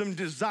mind, some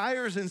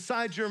desires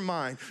inside your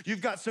mind.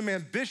 You've got some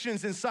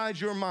ambitions inside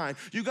your mind.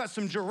 You've got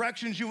some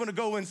directions you want to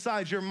go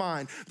inside your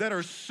mind that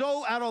are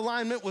so out of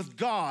alignment with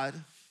God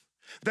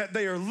that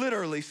they are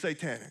literally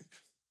satanic.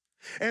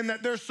 And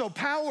that they're so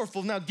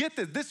powerful. Now get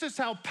this, this is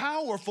how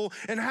powerful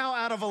and how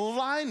out of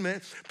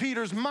alignment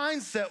Peter's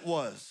mindset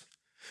was.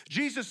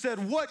 Jesus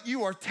said, what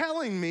you are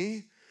telling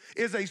me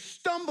is a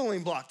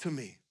stumbling block to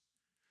me.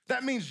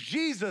 That means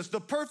Jesus,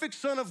 the perfect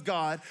Son of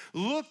God,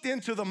 looked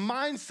into the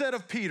mindset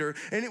of Peter,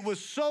 and it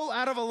was so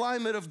out of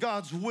alignment of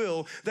God's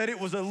will that it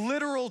was a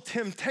literal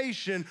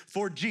temptation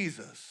for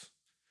Jesus.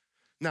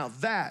 Now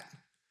that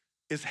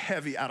is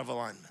heavy out of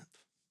alignment.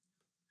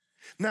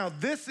 Now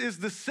this is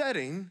the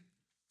setting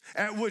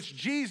at which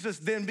Jesus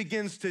then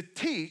begins to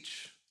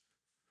teach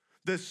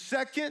The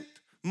second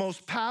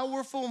most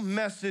powerful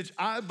message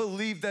I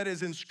believe that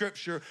is in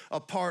Scripture,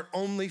 apart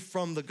only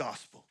from the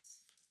gospel.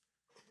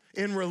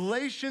 In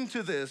relation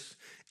to this,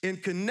 in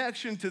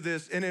connection to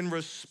this, and in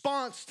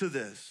response to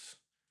this,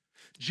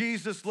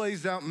 Jesus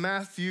lays out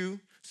Matthew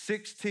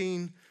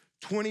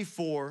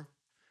 16:24.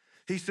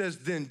 He says,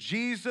 then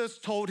Jesus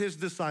told his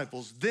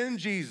disciples,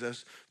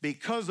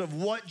 because of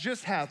what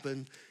just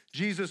happened,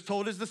 Jesus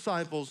told his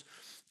disciples,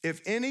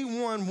 if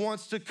anyone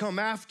wants to come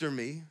after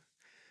me,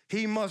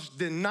 he must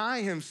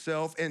deny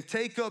himself and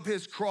take up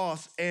his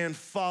cross and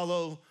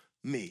follow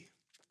me.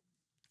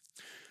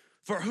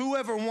 For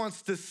whoever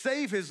wants to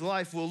save his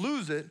life will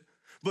lose it,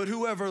 but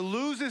whoever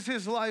loses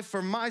his life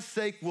for my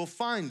sake will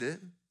find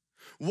it.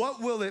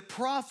 What will it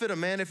profit a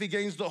man if he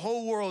gains the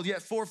whole world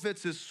yet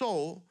forfeits his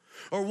soul?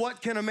 Or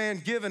what can a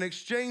man give in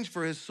exchange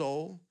for his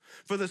soul?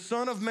 For the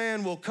Son of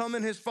Man will come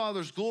in his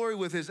Father's glory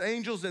with his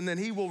angels, and then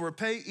he will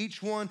repay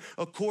each one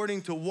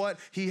according to what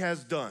he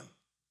has done.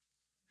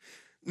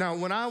 Now,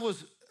 when I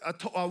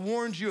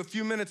warned you a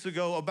few minutes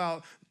ago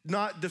about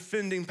not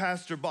defending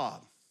Pastor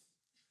Bob.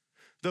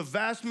 The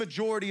vast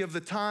majority of the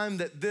time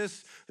that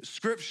this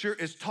scripture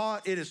is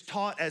taught, it is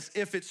taught as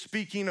if it's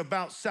speaking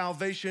about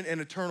salvation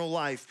and eternal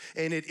life,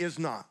 and it is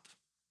not.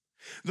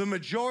 The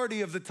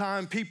majority of the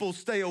time, people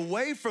stay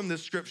away from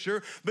this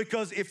scripture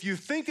because if you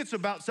think it's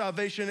about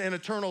salvation and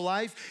eternal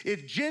life,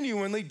 it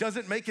genuinely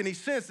doesn't make any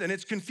sense and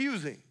it's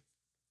confusing.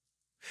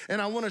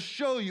 And I want to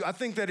show you, I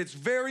think that it's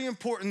very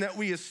important that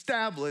we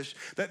establish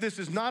that this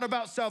is not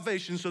about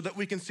salvation so that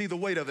we can see the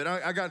weight of it.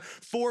 I got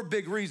 4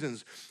 big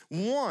reasons.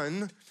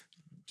 One,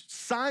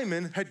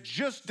 Simon had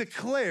just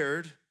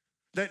declared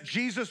that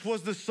Jesus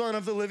was the Son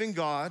of the living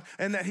God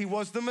and that he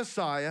was the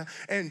Messiah,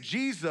 and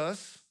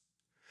Jesus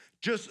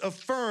just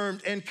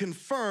affirmed and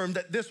confirmed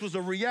that this was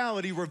a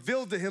reality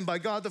revealed to him by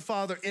God the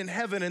Father in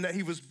heaven and that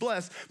he was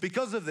blessed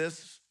because of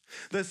this.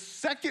 The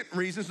second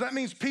reason, so that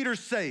means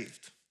Peter's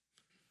saved.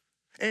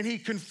 And he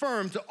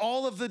confirmed to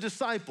all of the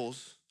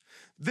disciples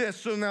this.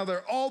 So now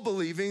they're all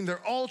believing,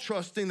 they're all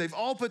trusting, they've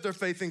all put their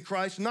faith in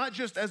Christ, not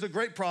just as a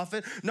great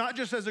prophet, not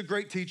just as a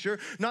great teacher,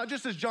 not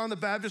just as John the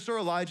Baptist or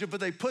Elijah, but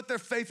they put their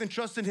faith and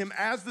trust in him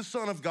as the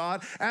Son of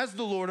God, as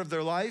the Lord of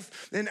their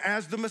life, and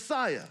as the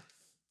Messiah.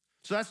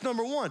 So that's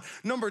number one.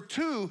 Number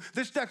two,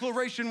 this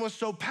declaration was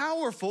so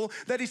powerful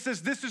that he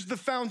says this is the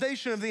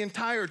foundation of the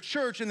entire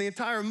church and the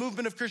entire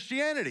movement of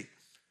Christianity.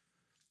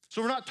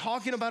 So we're not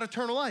talking about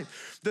eternal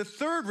life. The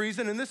third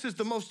reason, and this is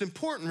the most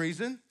important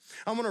reason,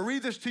 I'm gonna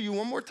read this to you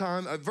one more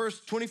time, verse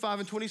 25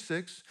 and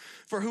 26.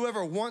 For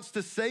whoever wants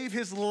to save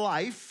his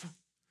life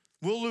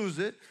will lose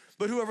it,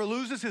 but whoever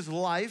loses his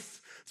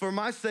life for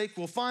my sake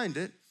will find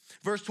it.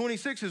 Verse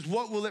 26 is,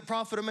 what will it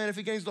profit a man if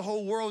he gains the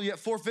whole world yet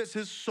forfeits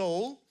his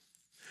soul?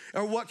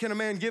 Or what can a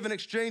man give in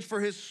exchange for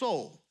his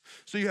soul?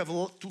 So you have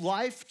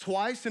life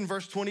twice in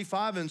verse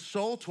 25 and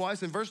soul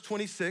twice in verse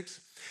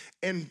 26.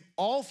 And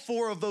all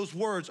 4 of those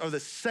words are the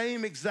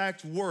same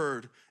exact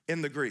word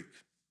in the Greek.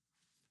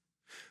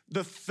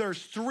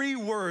 There's 3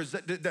 words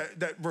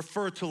that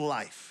refer to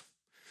life.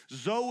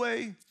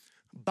 Zoe,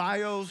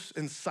 bios,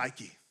 and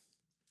psyche.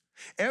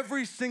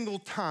 Every single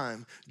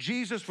time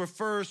Jesus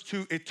refers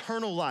to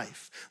eternal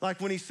life, like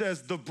when he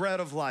says the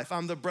bread of life,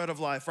 I'm the bread of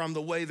life, or I'm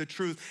the way, the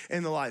truth,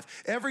 and the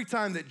life. Every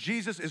time that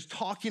Jesus is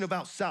talking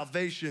about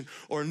salvation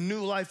or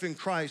new life in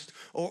Christ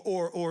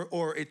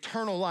or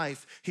eternal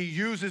life, he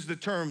uses the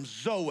term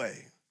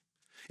Zoe.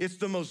 It's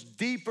the most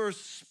deeper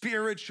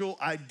spiritual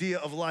idea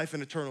of life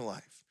and eternal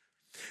life.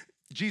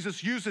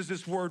 Jesus uses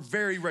this word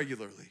very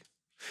regularly.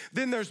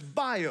 Then there's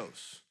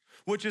bios,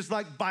 which is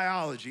like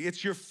biology.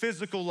 It's your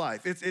physical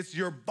life. It's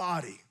your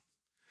body.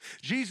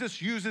 Jesus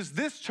uses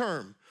this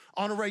term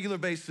on a regular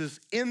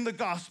basis in the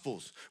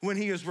Gospels when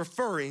he is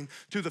referring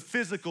to the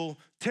physical,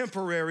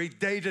 temporary,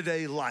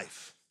 day-to-day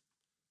life.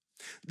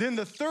 Then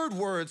the third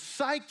word,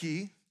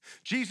 psyche,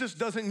 Jesus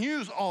doesn't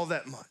use all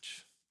that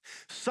much.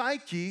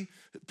 Psyche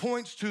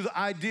points to the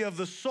idea of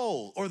the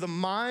soul or the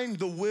mind,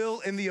 the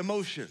will, and the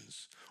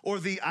emotions or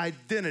the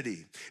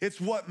identity. It's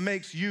what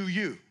makes you,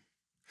 you.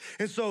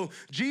 And so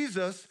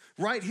Jesus,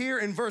 right here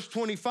in verse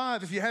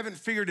 25, if you haven't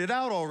figured it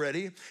out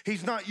already,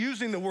 he's not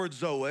using the word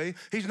Zoe.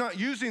 He's not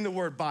using the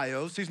word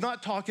bios. He's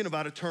not talking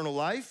about eternal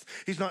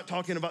life. He's not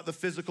talking about the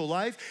physical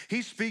life.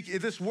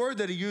 This word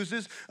that he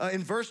uses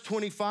in verse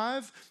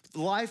 25,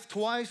 life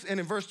twice, and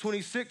in verse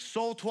 26,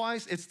 soul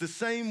twice. It's the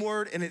same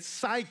word, and it's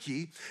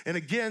psyche. And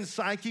again,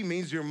 psyche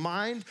means your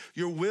mind,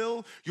 your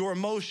will, your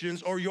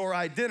emotions, or your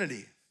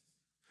identity.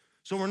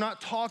 So we're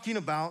not talking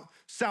about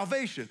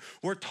salvation.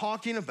 We're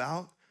talking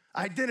about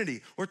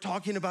identity. We're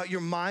talking about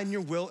your mind,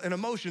 your will, and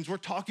emotions. We're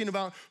talking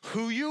about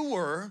who you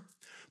were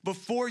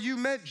before you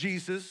met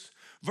Jesus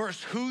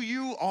versus who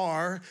you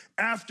are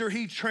after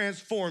he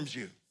transforms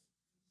you.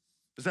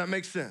 Does that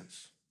make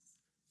sense?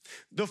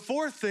 The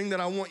fourth thing that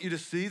I want you to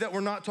see that we're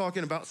not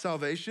talking about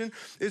salvation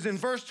is in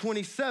verse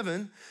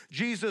 27,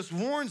 Jesus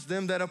warns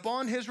them that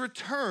upon his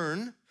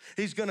return,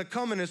 he's gonna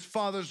come in his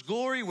Father's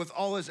glory with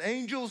all his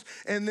angels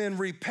and then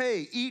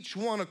repay each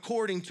one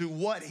according to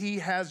what he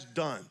has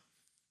done.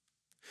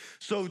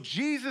 So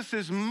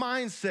Jesus's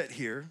mindset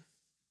here,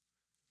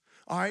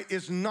 all right,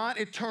 is not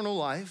eternal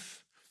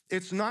life.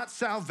 It's not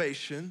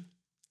salvation.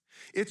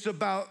 It's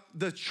about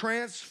the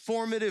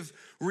transformative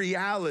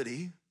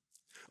reality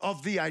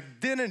of the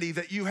identity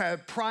that you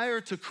had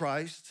prior to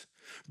Christ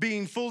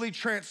being fully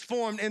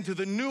transformed into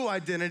the new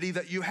identity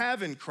that you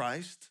have in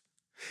Christ.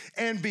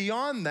 And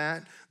beyond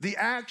that, the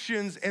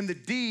actions and the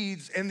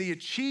deeds and the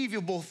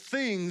achievable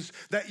things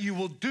that you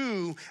will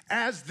do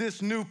as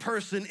this new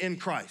person in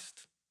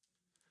Christ.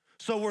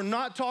 So we're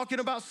not talking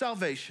about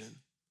salvation.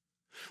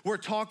 We're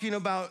talking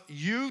about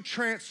you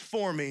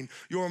transforming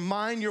your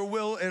mind, your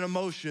will, and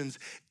emotions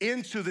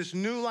into this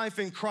new life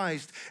in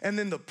Christ, and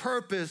then the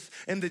purpose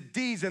and the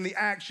deeds and the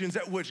actions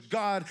at which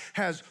God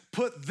has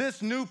put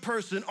this new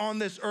person on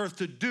this earth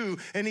to do.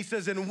 And he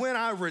says, and when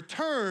I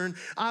return,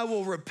 I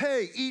will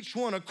repay each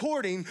one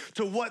according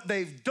to what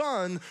they've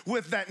done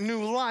with that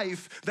new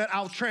life that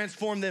I'll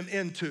transform them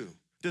into.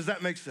 Does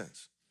that make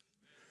sense?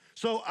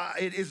 So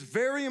it is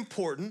very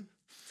important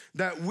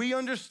that we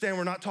understand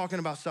we're not talking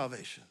about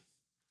salvation.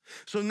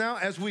 So now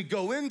as we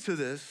go into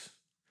this,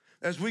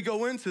 I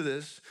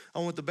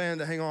want the band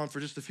to hang on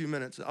for just a few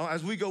minutes.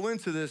 As we go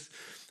into this,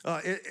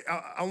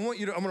 I'm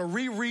gonna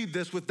reread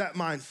this with that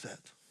mindset.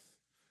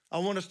 I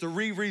want us to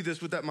reread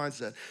this with that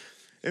mindset.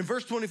 In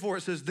verse 24,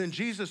 it says, then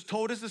Jesus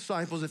told his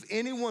disciples, if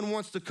anyone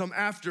wants to come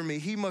after me,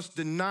 he must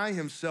deny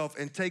himself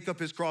and take up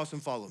his cross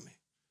and follow me.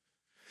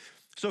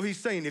 So he's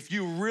saying, if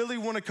you really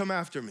wanna come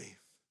after me,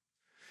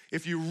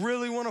 if you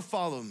really wanna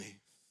follow me,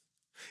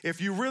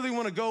 if you really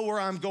want to go where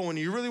I'm going,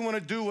 you really want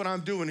to do what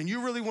I'm doing, and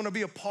you really want to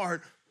be a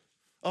part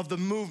of the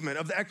movement,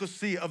 of the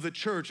ecclesia, of the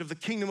church, of the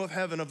kingdom of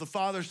heaven, of the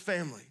Father's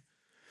family,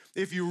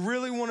 if you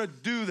really want to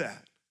do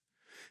that,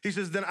 he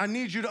says, then I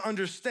need you to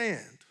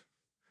understand.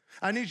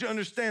 I need you to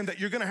understand that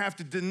you're going to have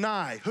to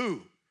deny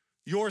who?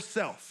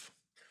 Yourself.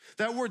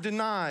 That word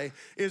deny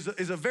is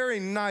a very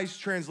nice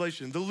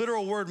translation. The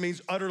literal word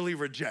means utterly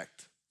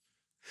reject.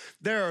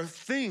 There are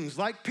things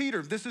like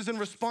Peter. This is in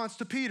response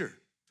to Peter.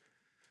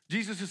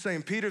 Jesus is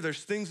saying, Peter,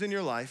 there's things in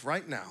your life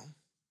right now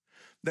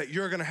that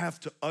you're gonna have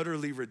to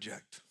utterly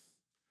reject.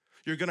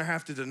 You're gonna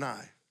have to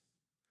deny.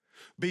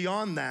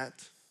 Beyond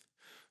that,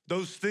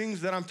 those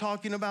things that I'm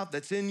talking about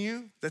that's in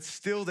you, that's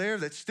still there,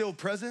 that's still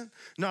present,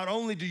 not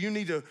only do you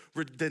need to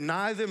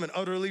deny them and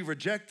utterly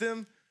reject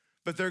them,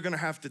 but they're gonna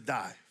have to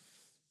die.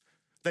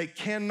 They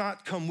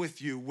cannot come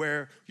with you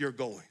where you're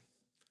going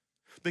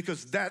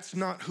because that's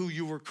not who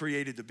you were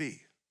created to be.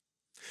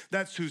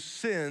 That's who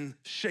sin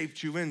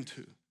shaped you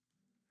into.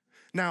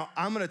 Now,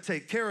 I'm gonna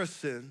take care of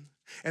sin,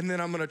 and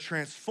then I'm gonna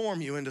transform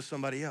you into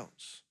somebody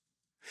else.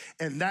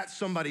 And that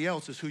somebody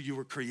else is who you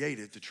were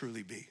created to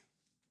truly be.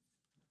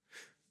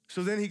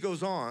 So then he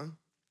goes on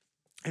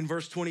in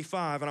verse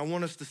 25, and I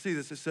want us to see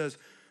this. It says,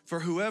 for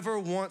whoever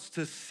wants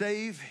to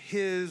save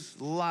his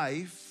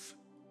life,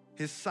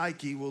 his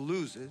psyche will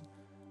lose it,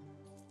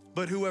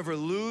 but whoever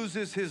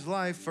loses his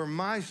life for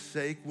my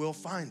sake will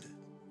find it.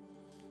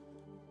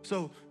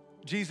 So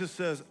Jesus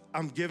says,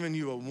 I'm giving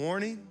you a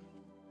warning,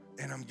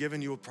 and I'm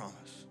giving you a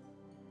promise.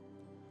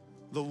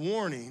 The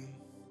warning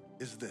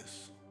is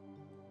this.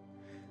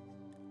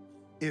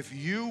 If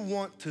you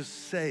want to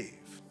save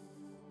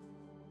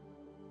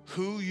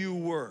who you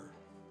were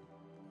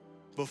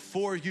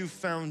before you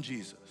found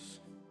Jesus,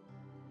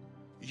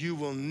 you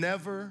will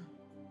never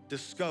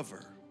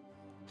discover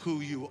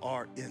who you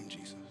are in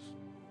Jesus.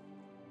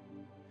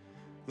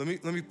 Let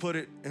me put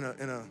it in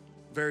a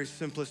very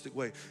simplistic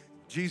way.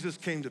 Jesus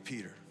came to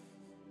Peter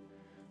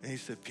and he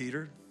said,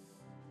 Peter,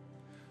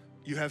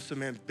 you have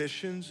some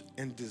ambitions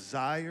and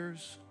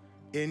desires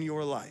in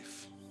your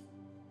life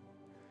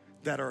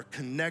that are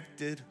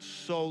connected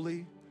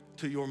solely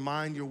to your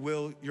mind, your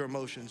will, your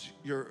emotions,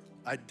 your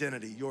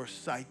identity, your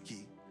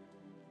psyche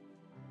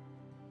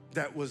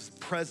that was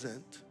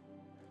present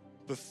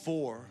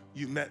before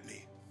you met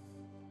me.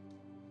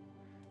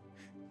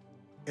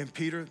 And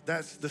Peter,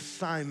 that's the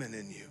Simon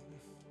in you.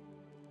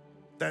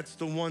 That's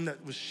the one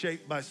that was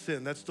shaped by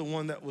sin. That's the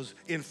one that was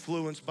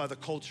influenced by the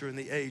culture and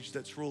the age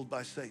that's ruled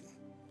by Satan.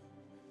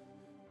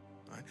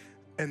 Right?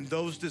 And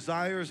those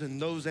desires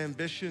and those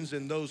ambitions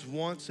and those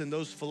wants and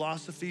those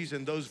philosophies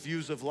and those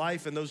views of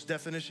life and those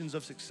definitions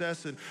of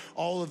success and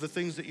all of the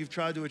things that you've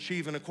tried to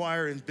achieve and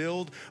acquire and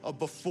build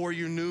before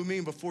you knew me,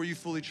 before you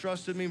fully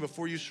trusted me,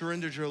 before you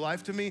surrendered your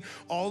life to me,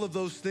 all of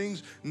those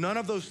things, none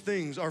of those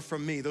things are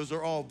from me. Those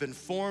are all been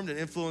formed and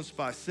influenced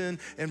by sin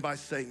and by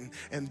Satan.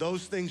 And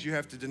those things you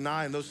have to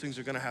deny, and those things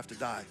are gonna have to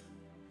die.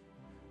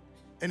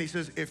 And he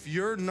says, if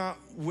you're not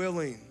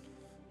willing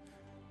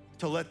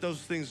to let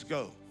those things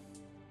go,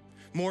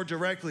 more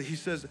directly, he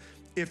says,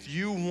 if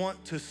you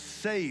want to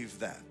save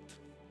that,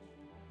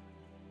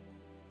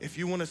 if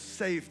you want to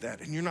save that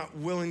and you're not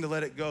willing to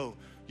let it go,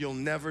 you'll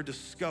never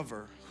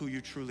discover who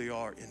you truly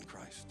are in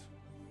Christ.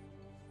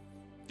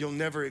 You'll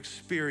never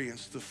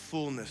experience the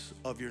fullness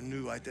of your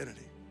new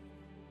identity.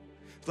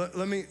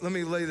 Let me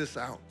lay this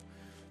out.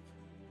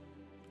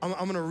 I'm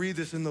gonna read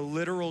this in the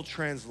literal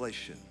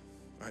translation.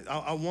 Right?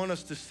 I want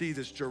us to see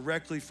this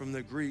directly from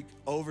the Greek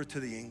over to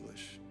the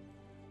English.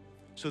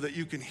 so that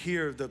you can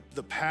hear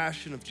the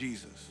passion of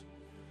Jesus.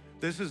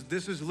 This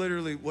is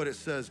literally what it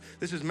says.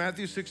 This is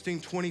Matthew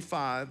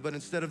 16:25, but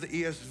instead of the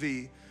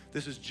ESV,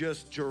 this is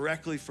just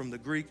directly from the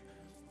Greek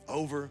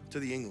over to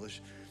the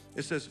English.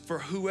 It says, for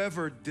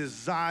whoever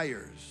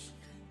desires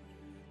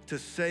to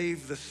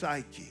save the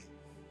psyche,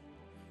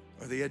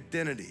 or the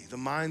identity, the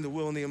mind, the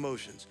will, and the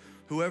emotions,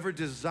 whoever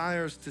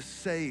desires to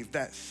save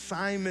that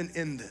Simon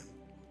in them,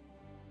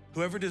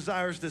 whoever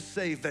desires to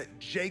save that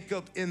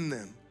Jacob in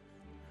them,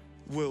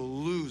 will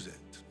lose it.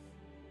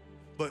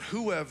 But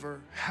whoever,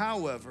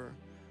 however,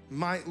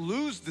 might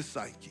lose the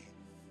psyche,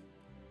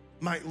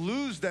 might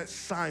lose that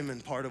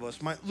Simon part of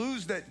us, might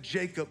lose that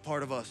Jacob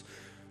part of us,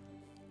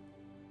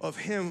 of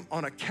him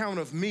on account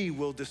of me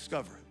will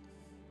discover it.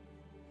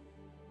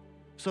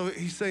 So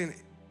he's saying,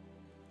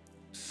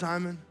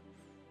 Simon,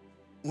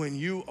 when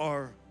you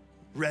are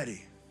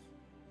ready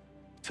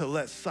to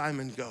let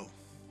Simon go,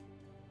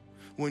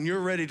 when you're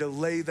ready to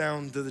lay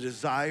down the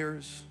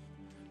desires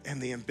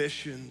and the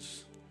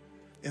ambitions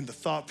and the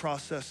thought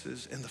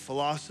processes and the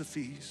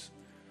philosophies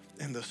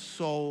and the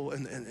soul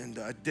and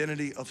the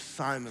identity of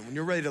Simon, when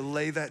you're ready to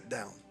lay that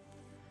down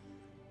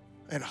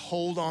and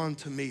hold on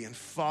to me and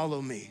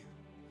follow me,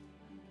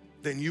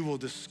 then you will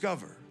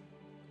discover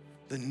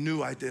the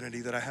new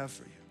identity that I have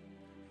for you.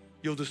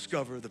 You'll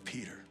discover the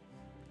Peter.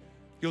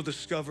 You'll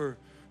discover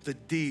the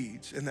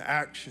deeds and the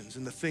actions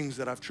and the things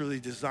that I've truly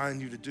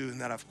designed you to do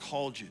and that I've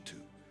called you to.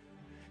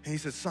 And he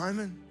said,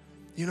 Simon,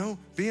 you know,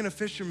 being a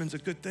fisherman's a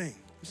good thing.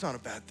 It's not a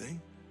bad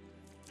thing.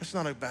 It's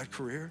not a bad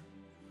career.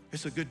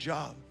 It's a good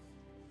job.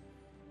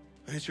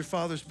 And it's your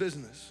father's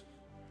business.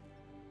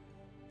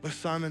 But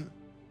Simon,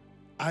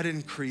 I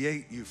didn't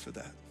create you for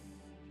that.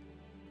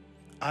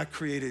 I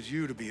created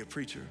you to be a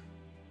preacher.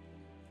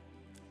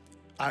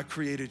 I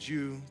created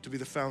you to be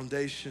the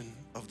foundation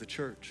of the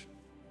church.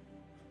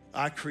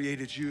 I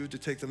created you to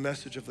take the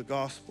message of the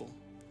gospel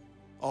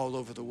all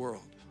over the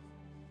world.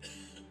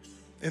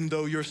 And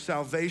though your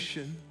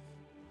salvation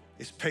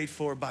is paid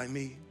for by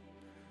me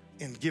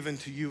and given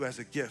to you as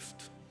a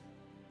gift,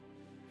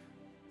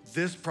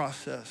 this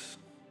process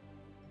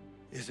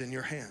is in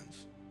your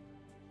hands.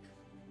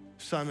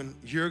 Simon,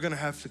 you're gonna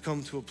have to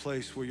come to a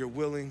place where you're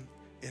willing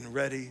and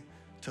ready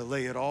to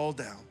lay it all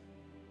down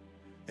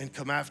and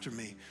come after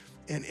me.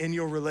 And in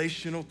your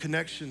relational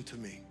connection to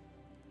me,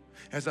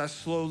 as I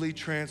slowly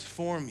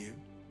transform you,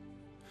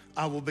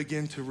 I will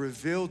begin to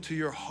reveal to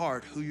your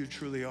heart who you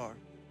truly are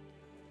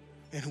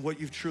and what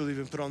you've truly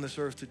been put on this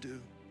earth to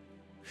do.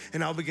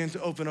 And I'll begin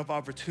to open up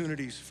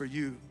opportunities for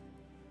you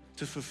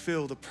to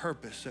fulfill the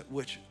purpose at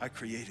which I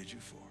created you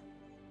for.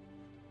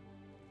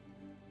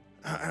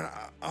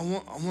 I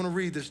want to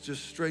read this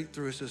just straight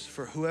through. It says,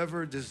 for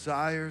whoever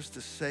desires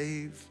to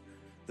save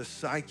the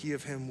psyche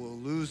of him will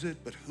lose it,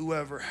 but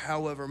whoever,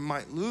 however,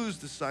 might lose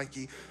the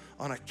psyche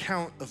on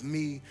account of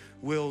me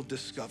will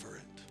discover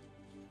it.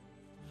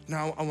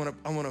 Now, I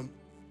want to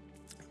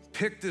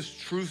pick this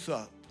truth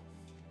up,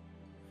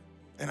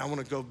 and I want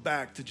to go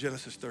back to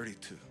Genesis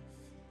 32.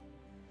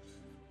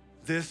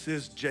 This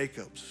is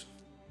Jacob's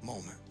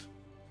moment,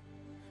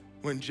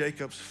 when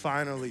Jacob's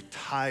finally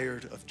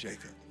tired of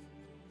Jacob,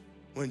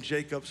 when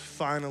Jacob's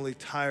finally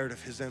tired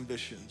of his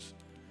ambitions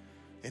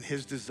and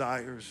his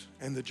desires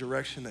and the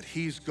direction that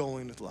he's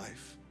going with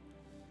life.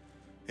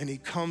 And he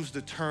comes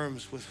to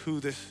terms with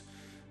who this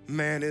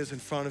man is in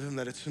front of him,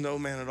 that it's no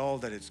man at all,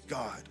 that it's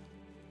God.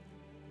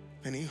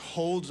 And he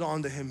holds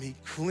on to him, he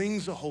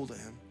clings a hold of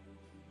him,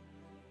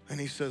 and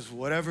he says,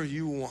 whatever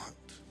you want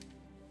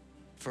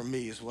for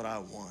me is what I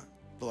want.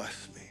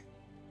 Bless me.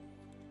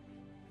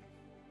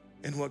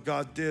 And what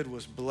God did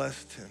was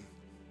blessed him,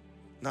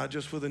 not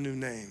just with a new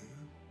name,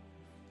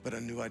 but a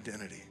new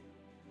identity,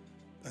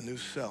 a new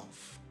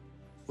self,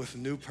 with a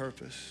new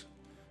purpose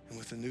and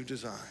with a new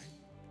design.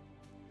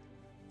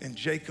 And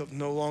Jacob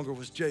no longer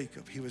was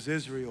Jacob. He was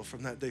Israel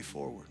from that day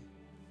forward.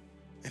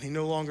 And he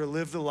no longer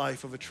lived the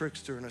life of a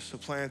trickster and a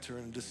supplanter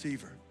and a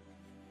deceiver,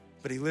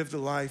 but he lived the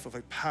life of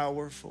a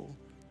powerful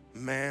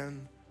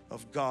man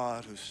of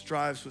God who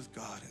strives with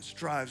God and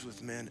strives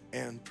with men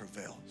and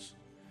prevails.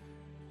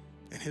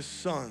 And his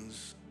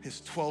sons,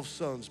 his 12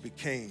 sons,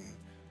 became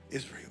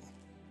Israel,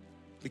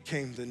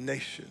 became the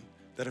nation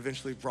that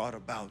eventually brought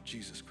about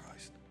Jesus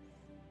Christ.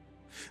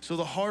 So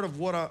the heart of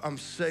what I'm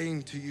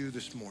saying to you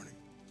this morning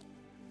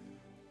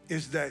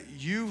is that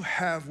you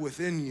have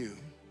within you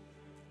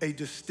a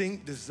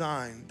distinct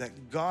design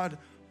that God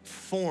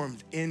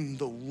formed in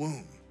the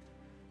womb.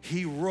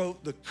 He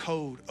wrote the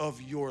code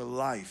of your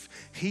life.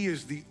 He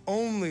is the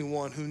only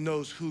one who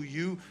knows who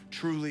you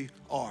truly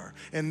are.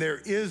 And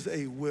there is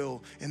a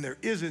will, and there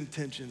is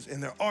intentions,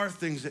 and there are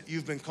things that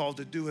you've been called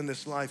to do in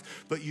this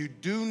life, but you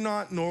do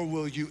not, nor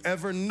will you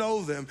ever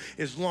know them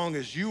as long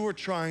as you are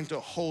trying to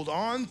hold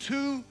on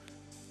to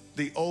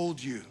the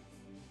old you.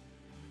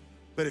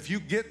 But if you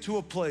get to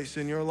a place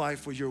in your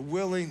life where you're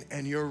willing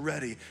and you're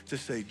ready to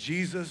say,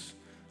 Jesus,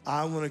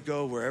 I want to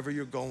go wherever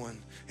you're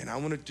going, and I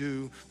want to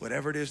do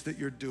whatever it is that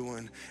you're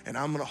doing, and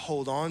I'm going to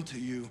hold on to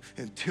you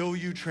until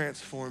you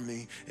transform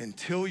me,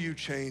 until you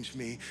change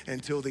me,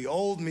 until the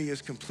old me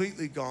is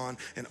completely gone,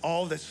 and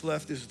all that's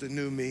left is the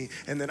new me,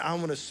 and then I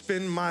want to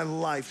spend my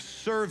life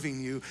serving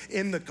you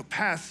in the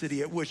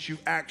capacity at which you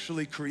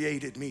actually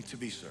created me to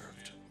be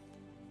served.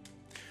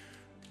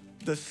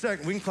 The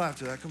second, we can clap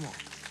to that, come on.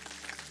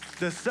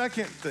 The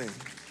second thing,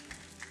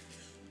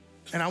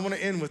 and I want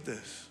to end with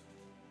this,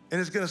 and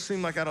it's gonna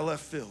seem like out of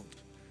left field,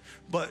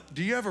 but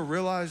do you ever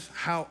realize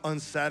how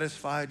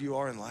unsatisfied you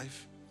are in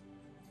life?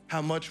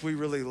 How much we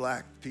really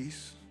lack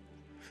peace?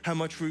 How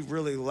much we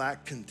really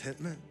lack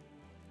contentment?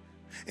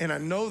 And I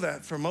know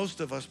that for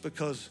most of us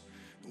because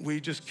we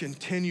just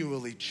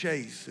continually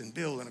chase and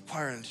build and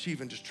acquire and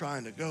achieve and just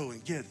trying to go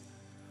and get.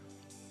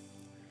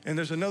 And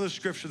there's another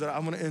scripture that I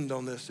wanna end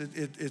on this.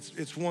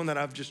 It's one that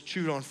I've just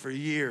chewed on for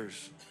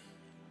years.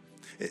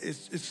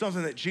 It's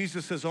something that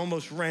Jesus says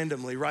almost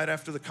randomly right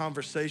after the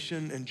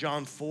conversation in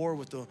John 4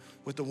 with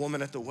the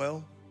woman at the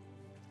well.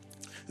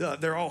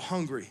 They're all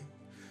hungry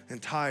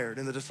and tired,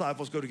 and the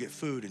disciples go to get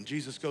food, and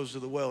Jesus goes to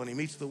the well, and he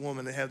meets the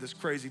woman. They have this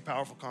crazy,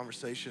 powerful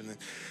conversation,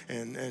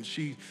 and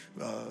she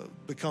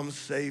becomes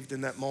saved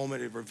in that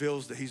moment. It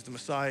reveals that he's the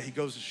Messiah. She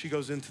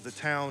goes into the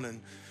town and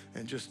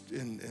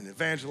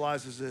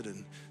evangelizes it,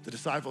 and the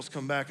disciples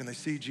come back, and they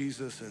see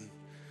Jesus, and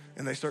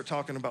they start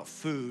talking about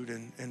food,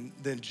 and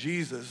then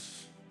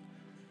Jesus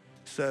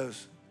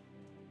says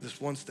this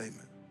one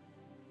statement: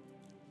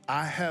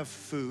 I have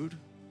food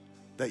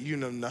that you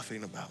know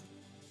nothing about.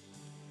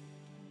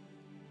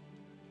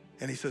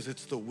 And he says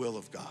it's the will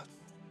of God.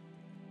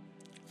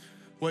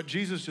 What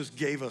Jesus just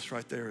gave us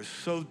right there is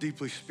so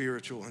deeply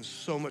spiritual and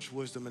so much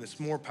wisdom, and it's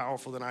more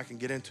powerful than I can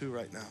get into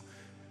right now.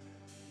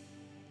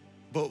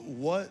 But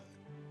what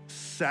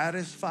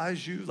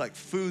satisfies you, like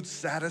food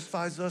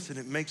satisfies us, and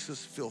it makes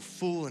us feel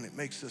full, and it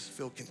makes us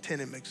feel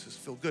content, it makes us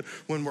feel good.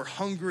 When we're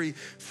hungry,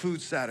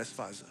 food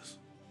satisfies us.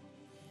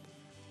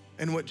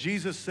 And what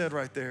Jesus said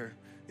right there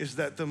is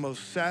that the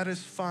most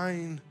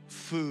satisfying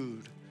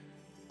food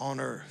on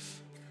earth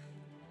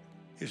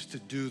is to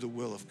do the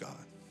will of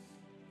God,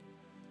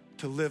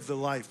 to live the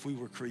life we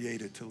were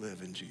created to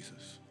live in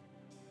Jesus,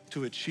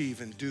 to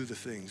achieve and do the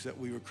things that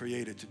we were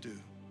created to do.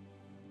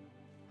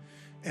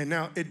 And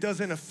now it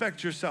doesn't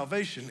affect your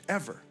salvation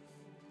ever.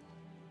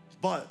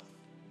 But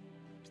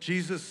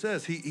Jesus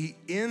says, he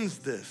ends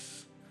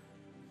this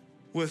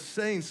with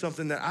saying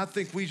something that I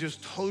think we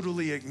just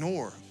totally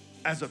ignore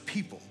as a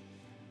people.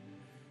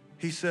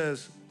 He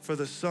says, for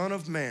the Son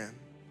of Man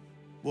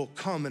will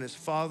come in his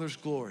Father's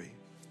glory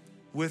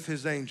with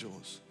his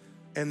angels,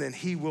 and then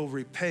he will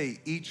repay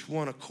each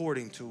one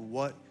according to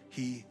what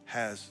he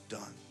has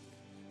done.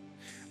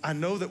 I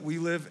know that we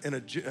live in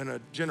a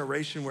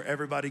generation where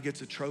everybody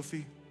gets a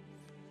trophy.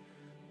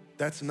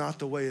 That's not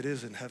the way it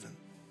is in heaven.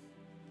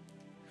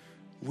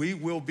 We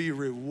will be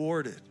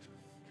rewarded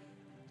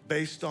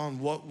based on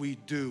what we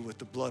do with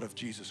the blood of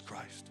Jesus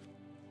Christ.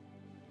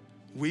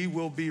 We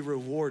will be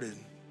rewarded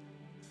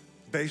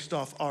based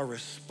off our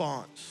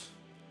response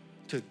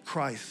to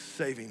Christ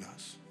saving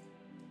us.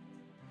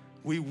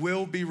 We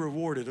will be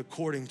rewarded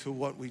according to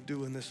what we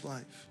do in this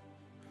life.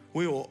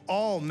 We will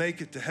all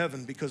make it to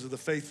heaven because of the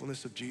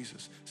faithfulness of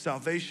Jesus.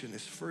 Salvation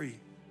is free.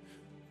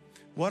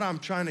 What I'm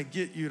trying to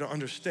get you to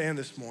understand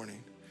this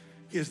morning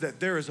is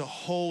that there is a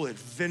whole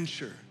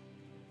adventure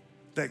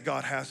that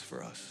God has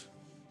for us.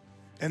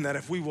 And that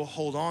if we will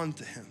hold on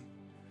to him,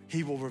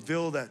 he will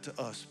reveal that to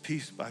us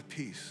piece by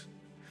piece.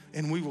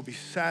 And we will be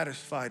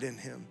satisfied in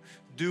him,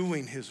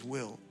 doing his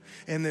will.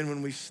 And then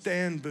when we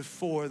stand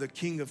before the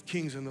King of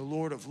Kings and the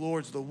Lord of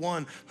Lords, the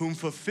one whom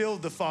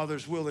fulfilled the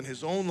Father's will in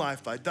his own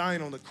life by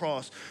dying on the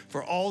cross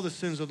for all the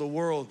sins of the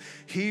world,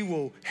 he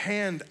will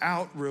hand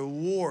out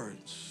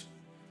rewards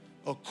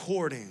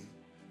according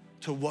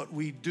to what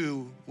we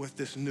do with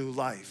this new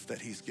life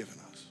that he's given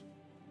us.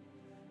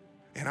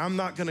 And I'm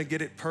not gonna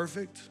get it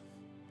perfect,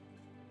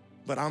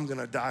 but I'm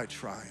gonna die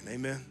trying,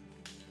 amen?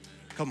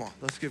 Come on,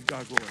 let's give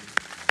God glory.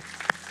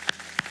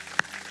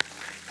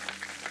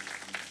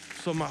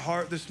 So my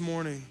heart this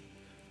morning,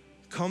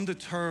 come to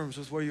terms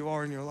with where you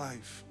are in your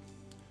life.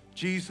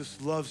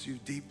 Jesus loves you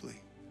deeply.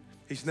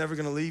 He's never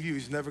gonna leave you,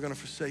 he's never gonna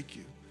forsake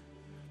you.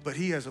 But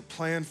he has a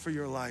plan for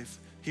your life.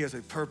 He has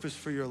a purpose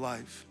for your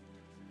life.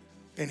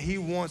 And he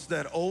wants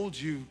that old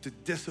you to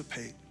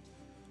dissipate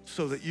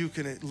so that you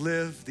can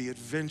live the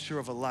adventure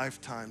of a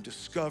lifetime,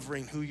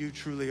 discovering who you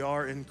truly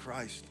are in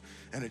Christ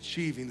and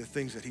achieving the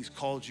things that he's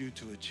called you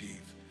to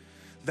achieve.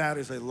 That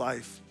is a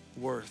life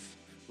worth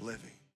living.